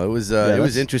 Yeah, no, it was. Yeah, it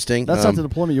was that's- interesting. That's not the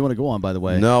deployment you want to go on, by the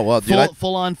way. No, well, dude,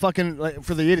 full on fucking, like,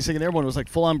 for the 82nd Airborne, it was like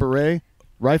full on beret,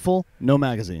 rifle, no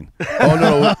magazine. Oh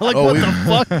no! Like, oh, what the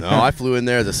fuck? No, I flew in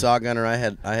there as a saw gunner. I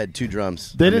had 2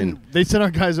 drums. They I didn't. mean, They sent our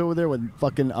guys over there with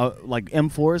fucking like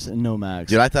M4s and no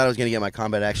mags. dude, I thought I was gonna get my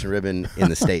combat action ribbon in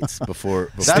the states before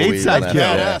we Stateside left. kill.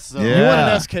 Badass, though. Yeah. You want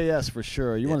an SKS for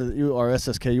sure. You want or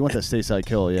SSK. You want that stateside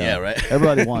kill. Yeah. Yeah, right.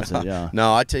 Everybody wants it. Yeah.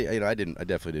 No, I tell you, I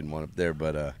definitely didn't want it there,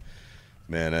 but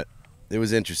man, it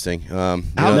was interesting. How you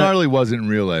know, gnarly was it in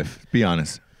real life? Be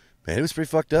honest. man, it was pretty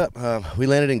fucked up. We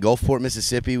landed in Gulfport,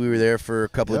 Mississippi. We were there for a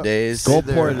couple of days.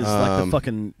 Gulfport is like the Um,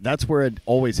 fucking. That's where it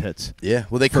always hits. Yeah,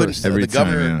 well, they First. couldn't. Every The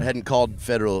governor time, yeah. hadn't called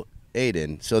federal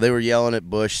Aiden. So they were yelling at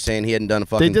Bush, saying he hadn't done a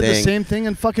fucking thing. They did thing. the same thing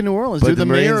in fucking New Orleans. But Dude, the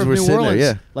mayor Marines of were New sitting Orleans,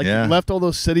 there, like Yeah. left all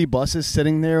those city buses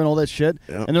sitting there and all that shit,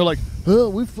 and they're like, "Oh,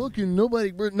 we fucking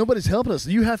nobody's helping us."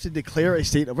 You have to declare a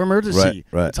state of emergency.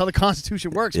 Right. That's how the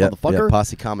Constitution works, Yeah, motherfucker.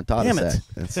 Posse Comitatus Damn it. Act.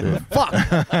 That's it. Fuck.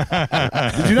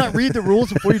 Did you not read the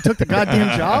rules before you took the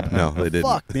goddamn job? No, they didn't.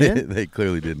 Fuck, man. They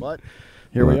clearly didn't. But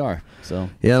here we are. So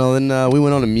yeah, no, then we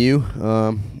went on a Mew,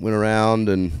 went around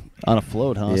and on a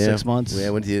float, huh? Yeah, 6 months. Yeah, I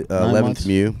went to the 9 11th months?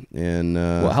 Mew, and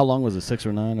Well, how long was it? 6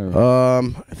 or 9 or?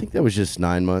 I think that was just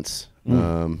 9 months. It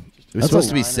was That's supposed a-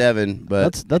 to be 7,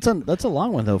 but that's a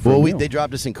long one though. For well, a we meal. they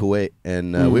dropped us in Kuwait,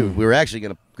 and we were actually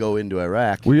going to go into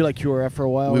Iraq. Were you like QRF for a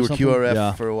while? We or were something? QRF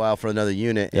Yeah. for a while for another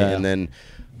unit, Yeah. and then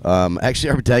actually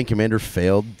our battalion commander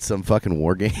failed some fucking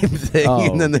war game thing, Oh,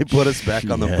 and then they put us back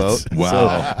on the shit. boat. Wow. So,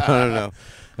 I don't know.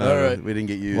 All right. We didn't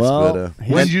get used. Well, but,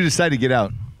 When did you decide to get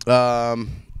out?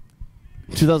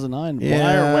 2009. Why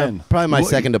yeah, or when? Probably my What-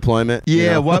 second deployment. you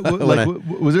Yeah, know, what when like I-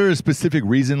 was there a specific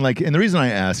reason? Like, and the reason I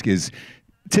ask is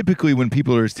typically when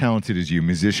people are as talented as you,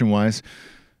 musician wise,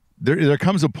 there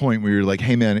comes a point where you're like,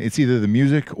 hey man, it's either the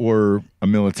music or a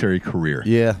military career.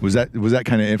 Yeah. Was that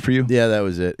kind of it for you? Yeah, that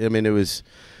was it. I mean, it was,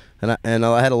 and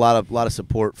I had a lot of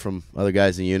support from other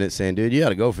guys in the unit saying, dude, you got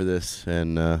to go for this.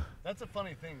 And That's a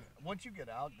funny thing. Once you get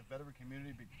out, the veteran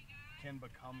community can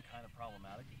become kind of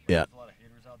problematic. Yeah. There's a lot of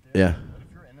haters out there. Yeah. But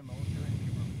if you're in the military,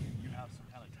 you have some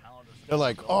kind of talent or They're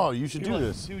like, oh, you should do like,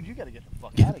 this. Dude, you got to get the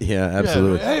fuck out of here. yeah,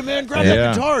 absolutely. Hey, man, grab Yeah.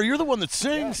 that guitar. You're the one that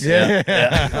sings. Yeah.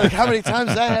 Like, how many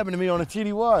times that happened to me on a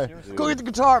TDY? Go get the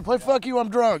guitar. Play Fuck You, I'm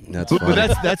drunk. That's But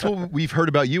funny. that's what we've heard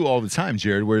about you all the time,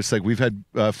 Jared. Where it's like we've had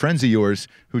friends of yours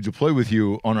who deploy with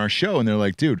you on our show, and they're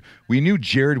like, "Dude, we knew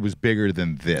Jared was bigger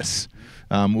than this."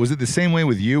 Was it the same way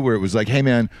with you, where it was like, "Hey,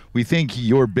 man, we think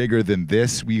you're bigger than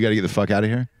this. You got to get the fuck out of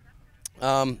here."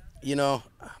 You know,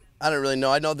 I don't really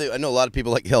know. I know a lot of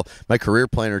people. Like hell, my career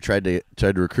planner tried to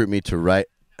recruit me to write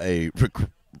a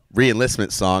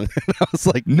re-enlistment song. And I was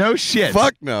like, No shit.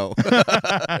 fuck no.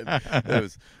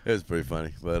 it was pretty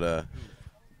funny, but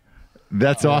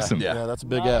That's awesome. Yeah, that's a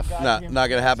big F. not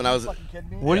gonna happen. I was.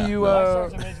 What do you,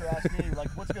 Sergeant Major asked me, like,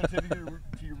 what's going to take you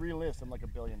to your re-enlist? I'm like,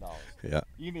 $1 billion. Yeah.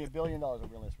 You give me $1 billion of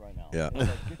re-enlist right now. Yeah. And he's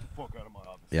like, get the fuck out of my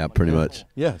office. Yeah, I'm like, pretty "Yeah, much. cool."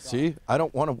 Yeah, see, I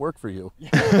don't want to work for you.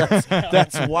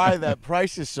 That's why that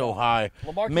price is so high.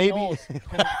 Lamarcky Maybe Knowles,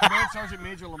 Command Sergeant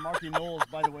Major Lamarcky Knowles,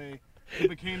 by the way, he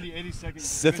became the 82nd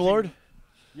Sith Division- Lord?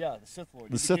 Yeah, the Sith Lord.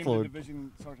 The He Sith became Lord. The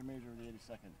Division Sergeant Major of the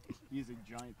 82nd. He's a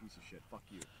giant piece of shit. Fuck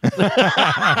you.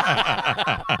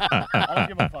 I don't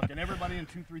give a fuck. And everybody in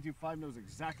 2325 knows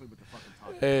exactly what the fuck I'm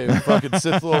talking about. Hey, fucking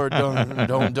Sith Lord,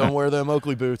 don't wear them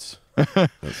Oakley boots.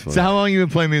 So how long you been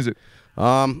playing music?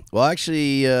 Well,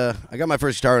 actually, I got my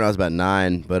first guitar when I was about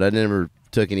 9, but I never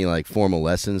took any like formal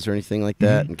lessons or anything like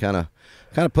that, and kind of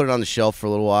put it on the shelf for a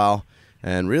little while.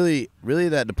 And really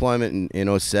that deployment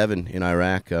in 07 in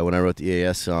Iraq when I wrote the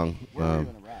EAS song.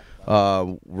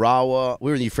 Rawa,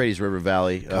 we were in the Euphrates River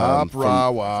Valley.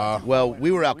 Rawa. Well, we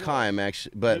were Al-Qaim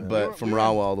actually, but from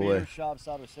Rawa all the way. Shop,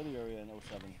 Sauder City area in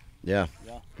 07. Yeah,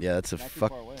 Yeah. yeah, that's a Not too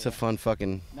far away, it's a yeah. fun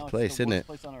fucking No, it's place, the isn't worst it?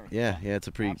 place on earth. Yeah, yeah, it's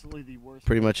a Absolutely the worst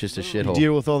pretty place. much just a Literally. shithole.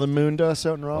 Deal with all the moon dust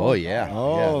out in Rawa? Oh yeah,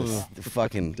 Oh, yeah, the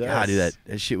fucking God, dude,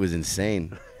 that shit was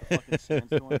insane. Fucking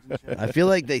sandstorms and shit. I feel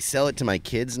like they sell it to my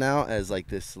kids now as like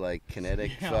this like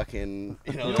kinetic fucking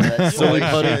You know, that silly silly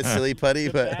putty. silly putty,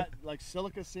 The but bat- like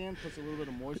silica sand plus a little bit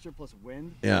of moisture plus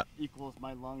wind Yeah. equals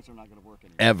my lungs are not going to work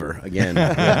anymore. ever again.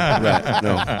 Yeah, right,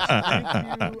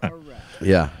 no. Thank you, Iraq.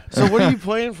 Yeah. So what are you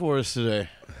playing for us today?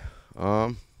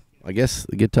 I guess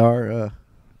the guitar.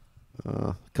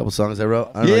 A couple songs I wrote.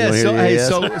 I don't know, Yeah, you wanna hear so-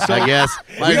 the hey, EAS? so- I guess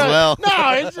might as well.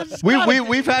 No, it's just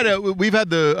We've had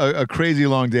a crazy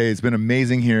long day. It's been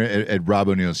amazing here at Rob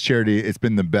O'Neill's charity. It's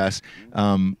been the best.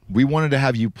 We wanted to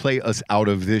have you play us out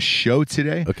of this show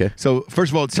today. Okay. So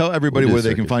first of all, tell everybody We'll do where the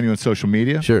they can circus. find you on social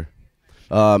media. Sure.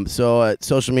 So at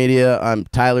social media, I'm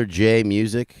Tyler J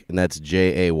Music, and that's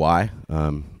Jay.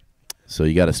 So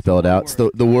you got to spell it out. It's the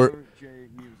word.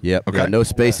 Yep. Okay. Yeah, no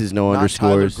spaces, no not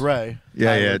underscores. Tyler Gray.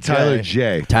 Yeah, Tyler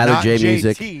J. Tyler Not J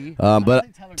Music. JT. But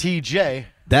TJ.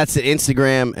 that's the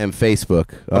Instagram and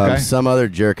Facebook. Okay. Some other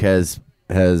jerk has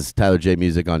Tyler J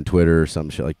Music on Twitter or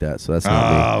some shit like that. So that's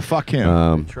not me. Fuck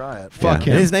him. Try it. Fuck Yeah.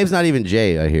 him. And his name's not even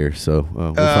Jay, I hear. So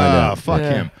we'll find out. Fuck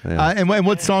him. Yeah. And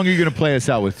what song are you going to play us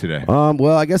out with today?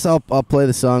 Well, I guess I'll play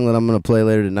the song that I'm going to play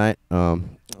later tonight.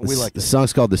 We like the it.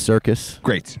 song's called "The Circus,"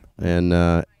 Great. and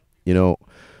you know,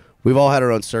 we've all had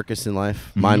our own circus in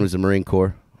life. Mine was the Marine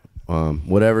Corps.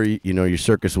 Whatever you know your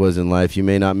circus was in life, you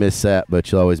may not miss that,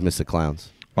 but you'll always miss the clowns.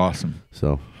 Awesome.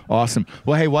 So Awesome.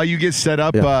 Well, hey, while you get set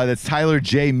up, that's Tyler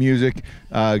J Music.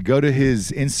 Go to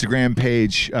his Instagram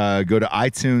page, go to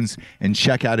iTunes, and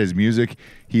check out his music.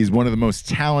 He's one of the most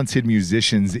talented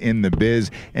musicians in the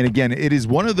biz. And again, it is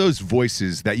one of those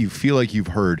voices that you feel like you've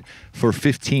heard for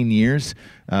 15 years,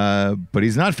 but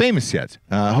he's not famous yet.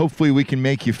 Hopefully we can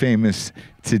make you famous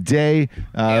today.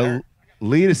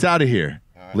 Lead us out of here.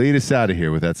 Right. Lead us out of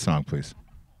here with that song, please.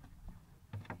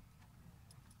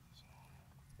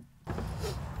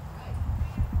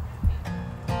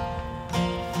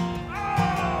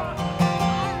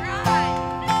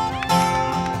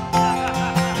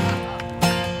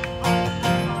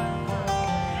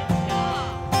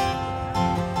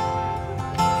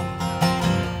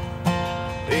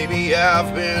 Baby,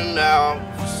 I've been out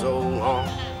for so long,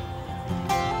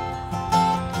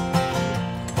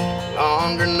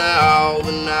 longer now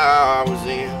than I was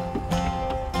in.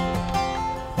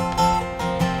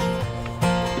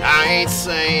 I ain't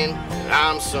saying that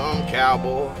I'm some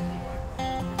cowboy.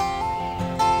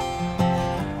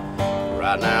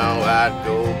 Right now I'd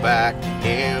go back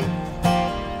again.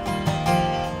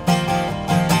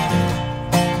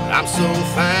 I'm so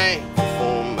thankful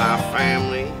for my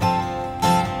family,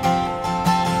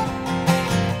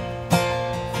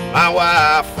 my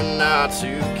wife and our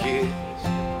 2 kids.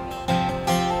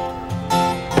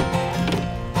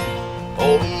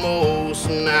 Oh, most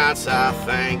nights I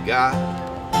thank God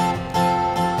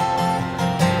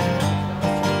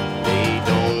they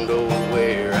don't know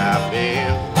where I've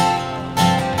been.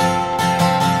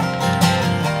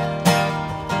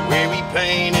 Where we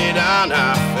painted on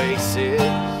our faces,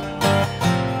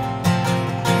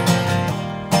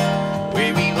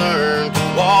 where we learned to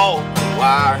walk the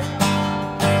wire,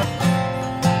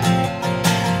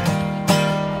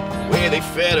 where they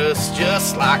fed us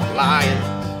just like lions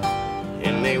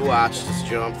and they watched us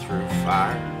jump through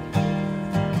fire.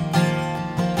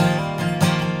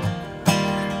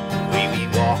 The way we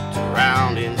walked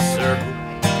around in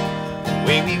circles, the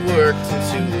way we worked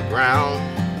into the ground.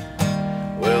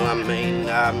 Well, I may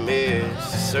not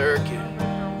miss the circuit,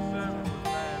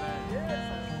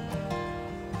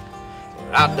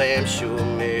 but I damn sure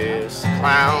miss the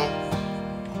clown.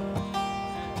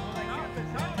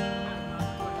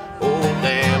 Oh,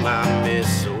 damn, I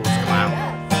miss those clowns.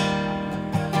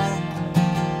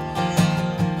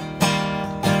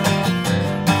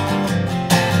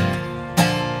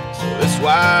 So that's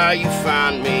why you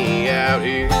find me out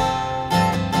here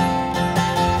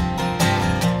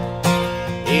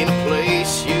in a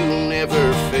place you'll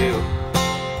never feel.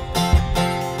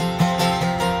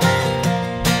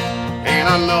 And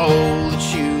I know that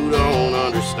you don't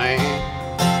understand,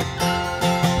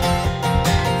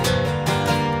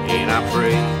 and I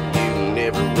pray you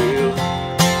never will.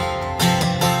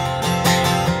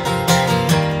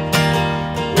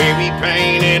 Where we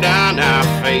painted on our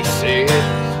faces,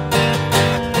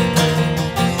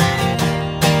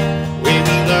 where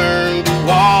we learned to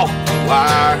walk the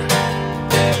wire,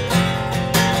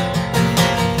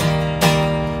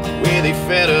 where they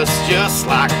fed us just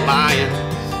like lions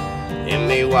and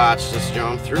they watched us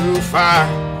jump through fire.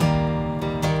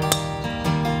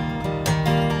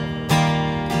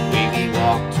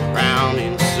 Walked around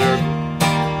in circles,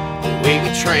 the way we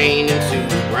trained into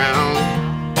the ground.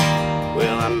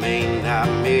 Well, I may not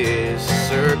miss the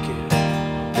circuit,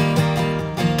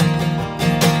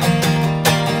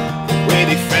 the way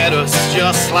they fed us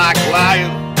just like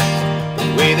lions, the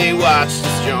way they watched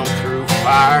us jump through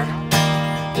fire.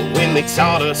 But when they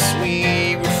taught us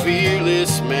we were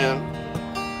fearless men,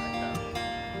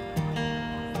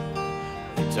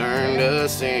 they turned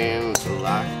us into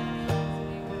life.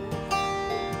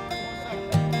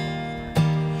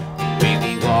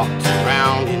 Walked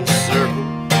around in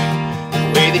circles, the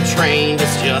way they trained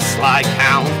us just like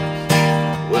hounds.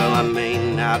 Well, I may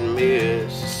not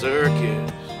miss the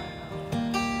circus,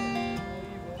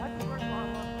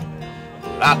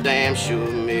 but I damn sure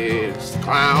miss the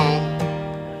clown.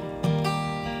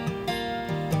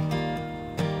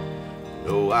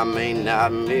 No, I may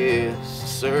not miss the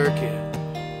circus,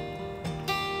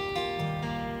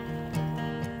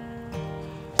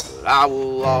 but I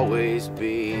will always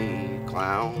be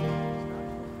clown.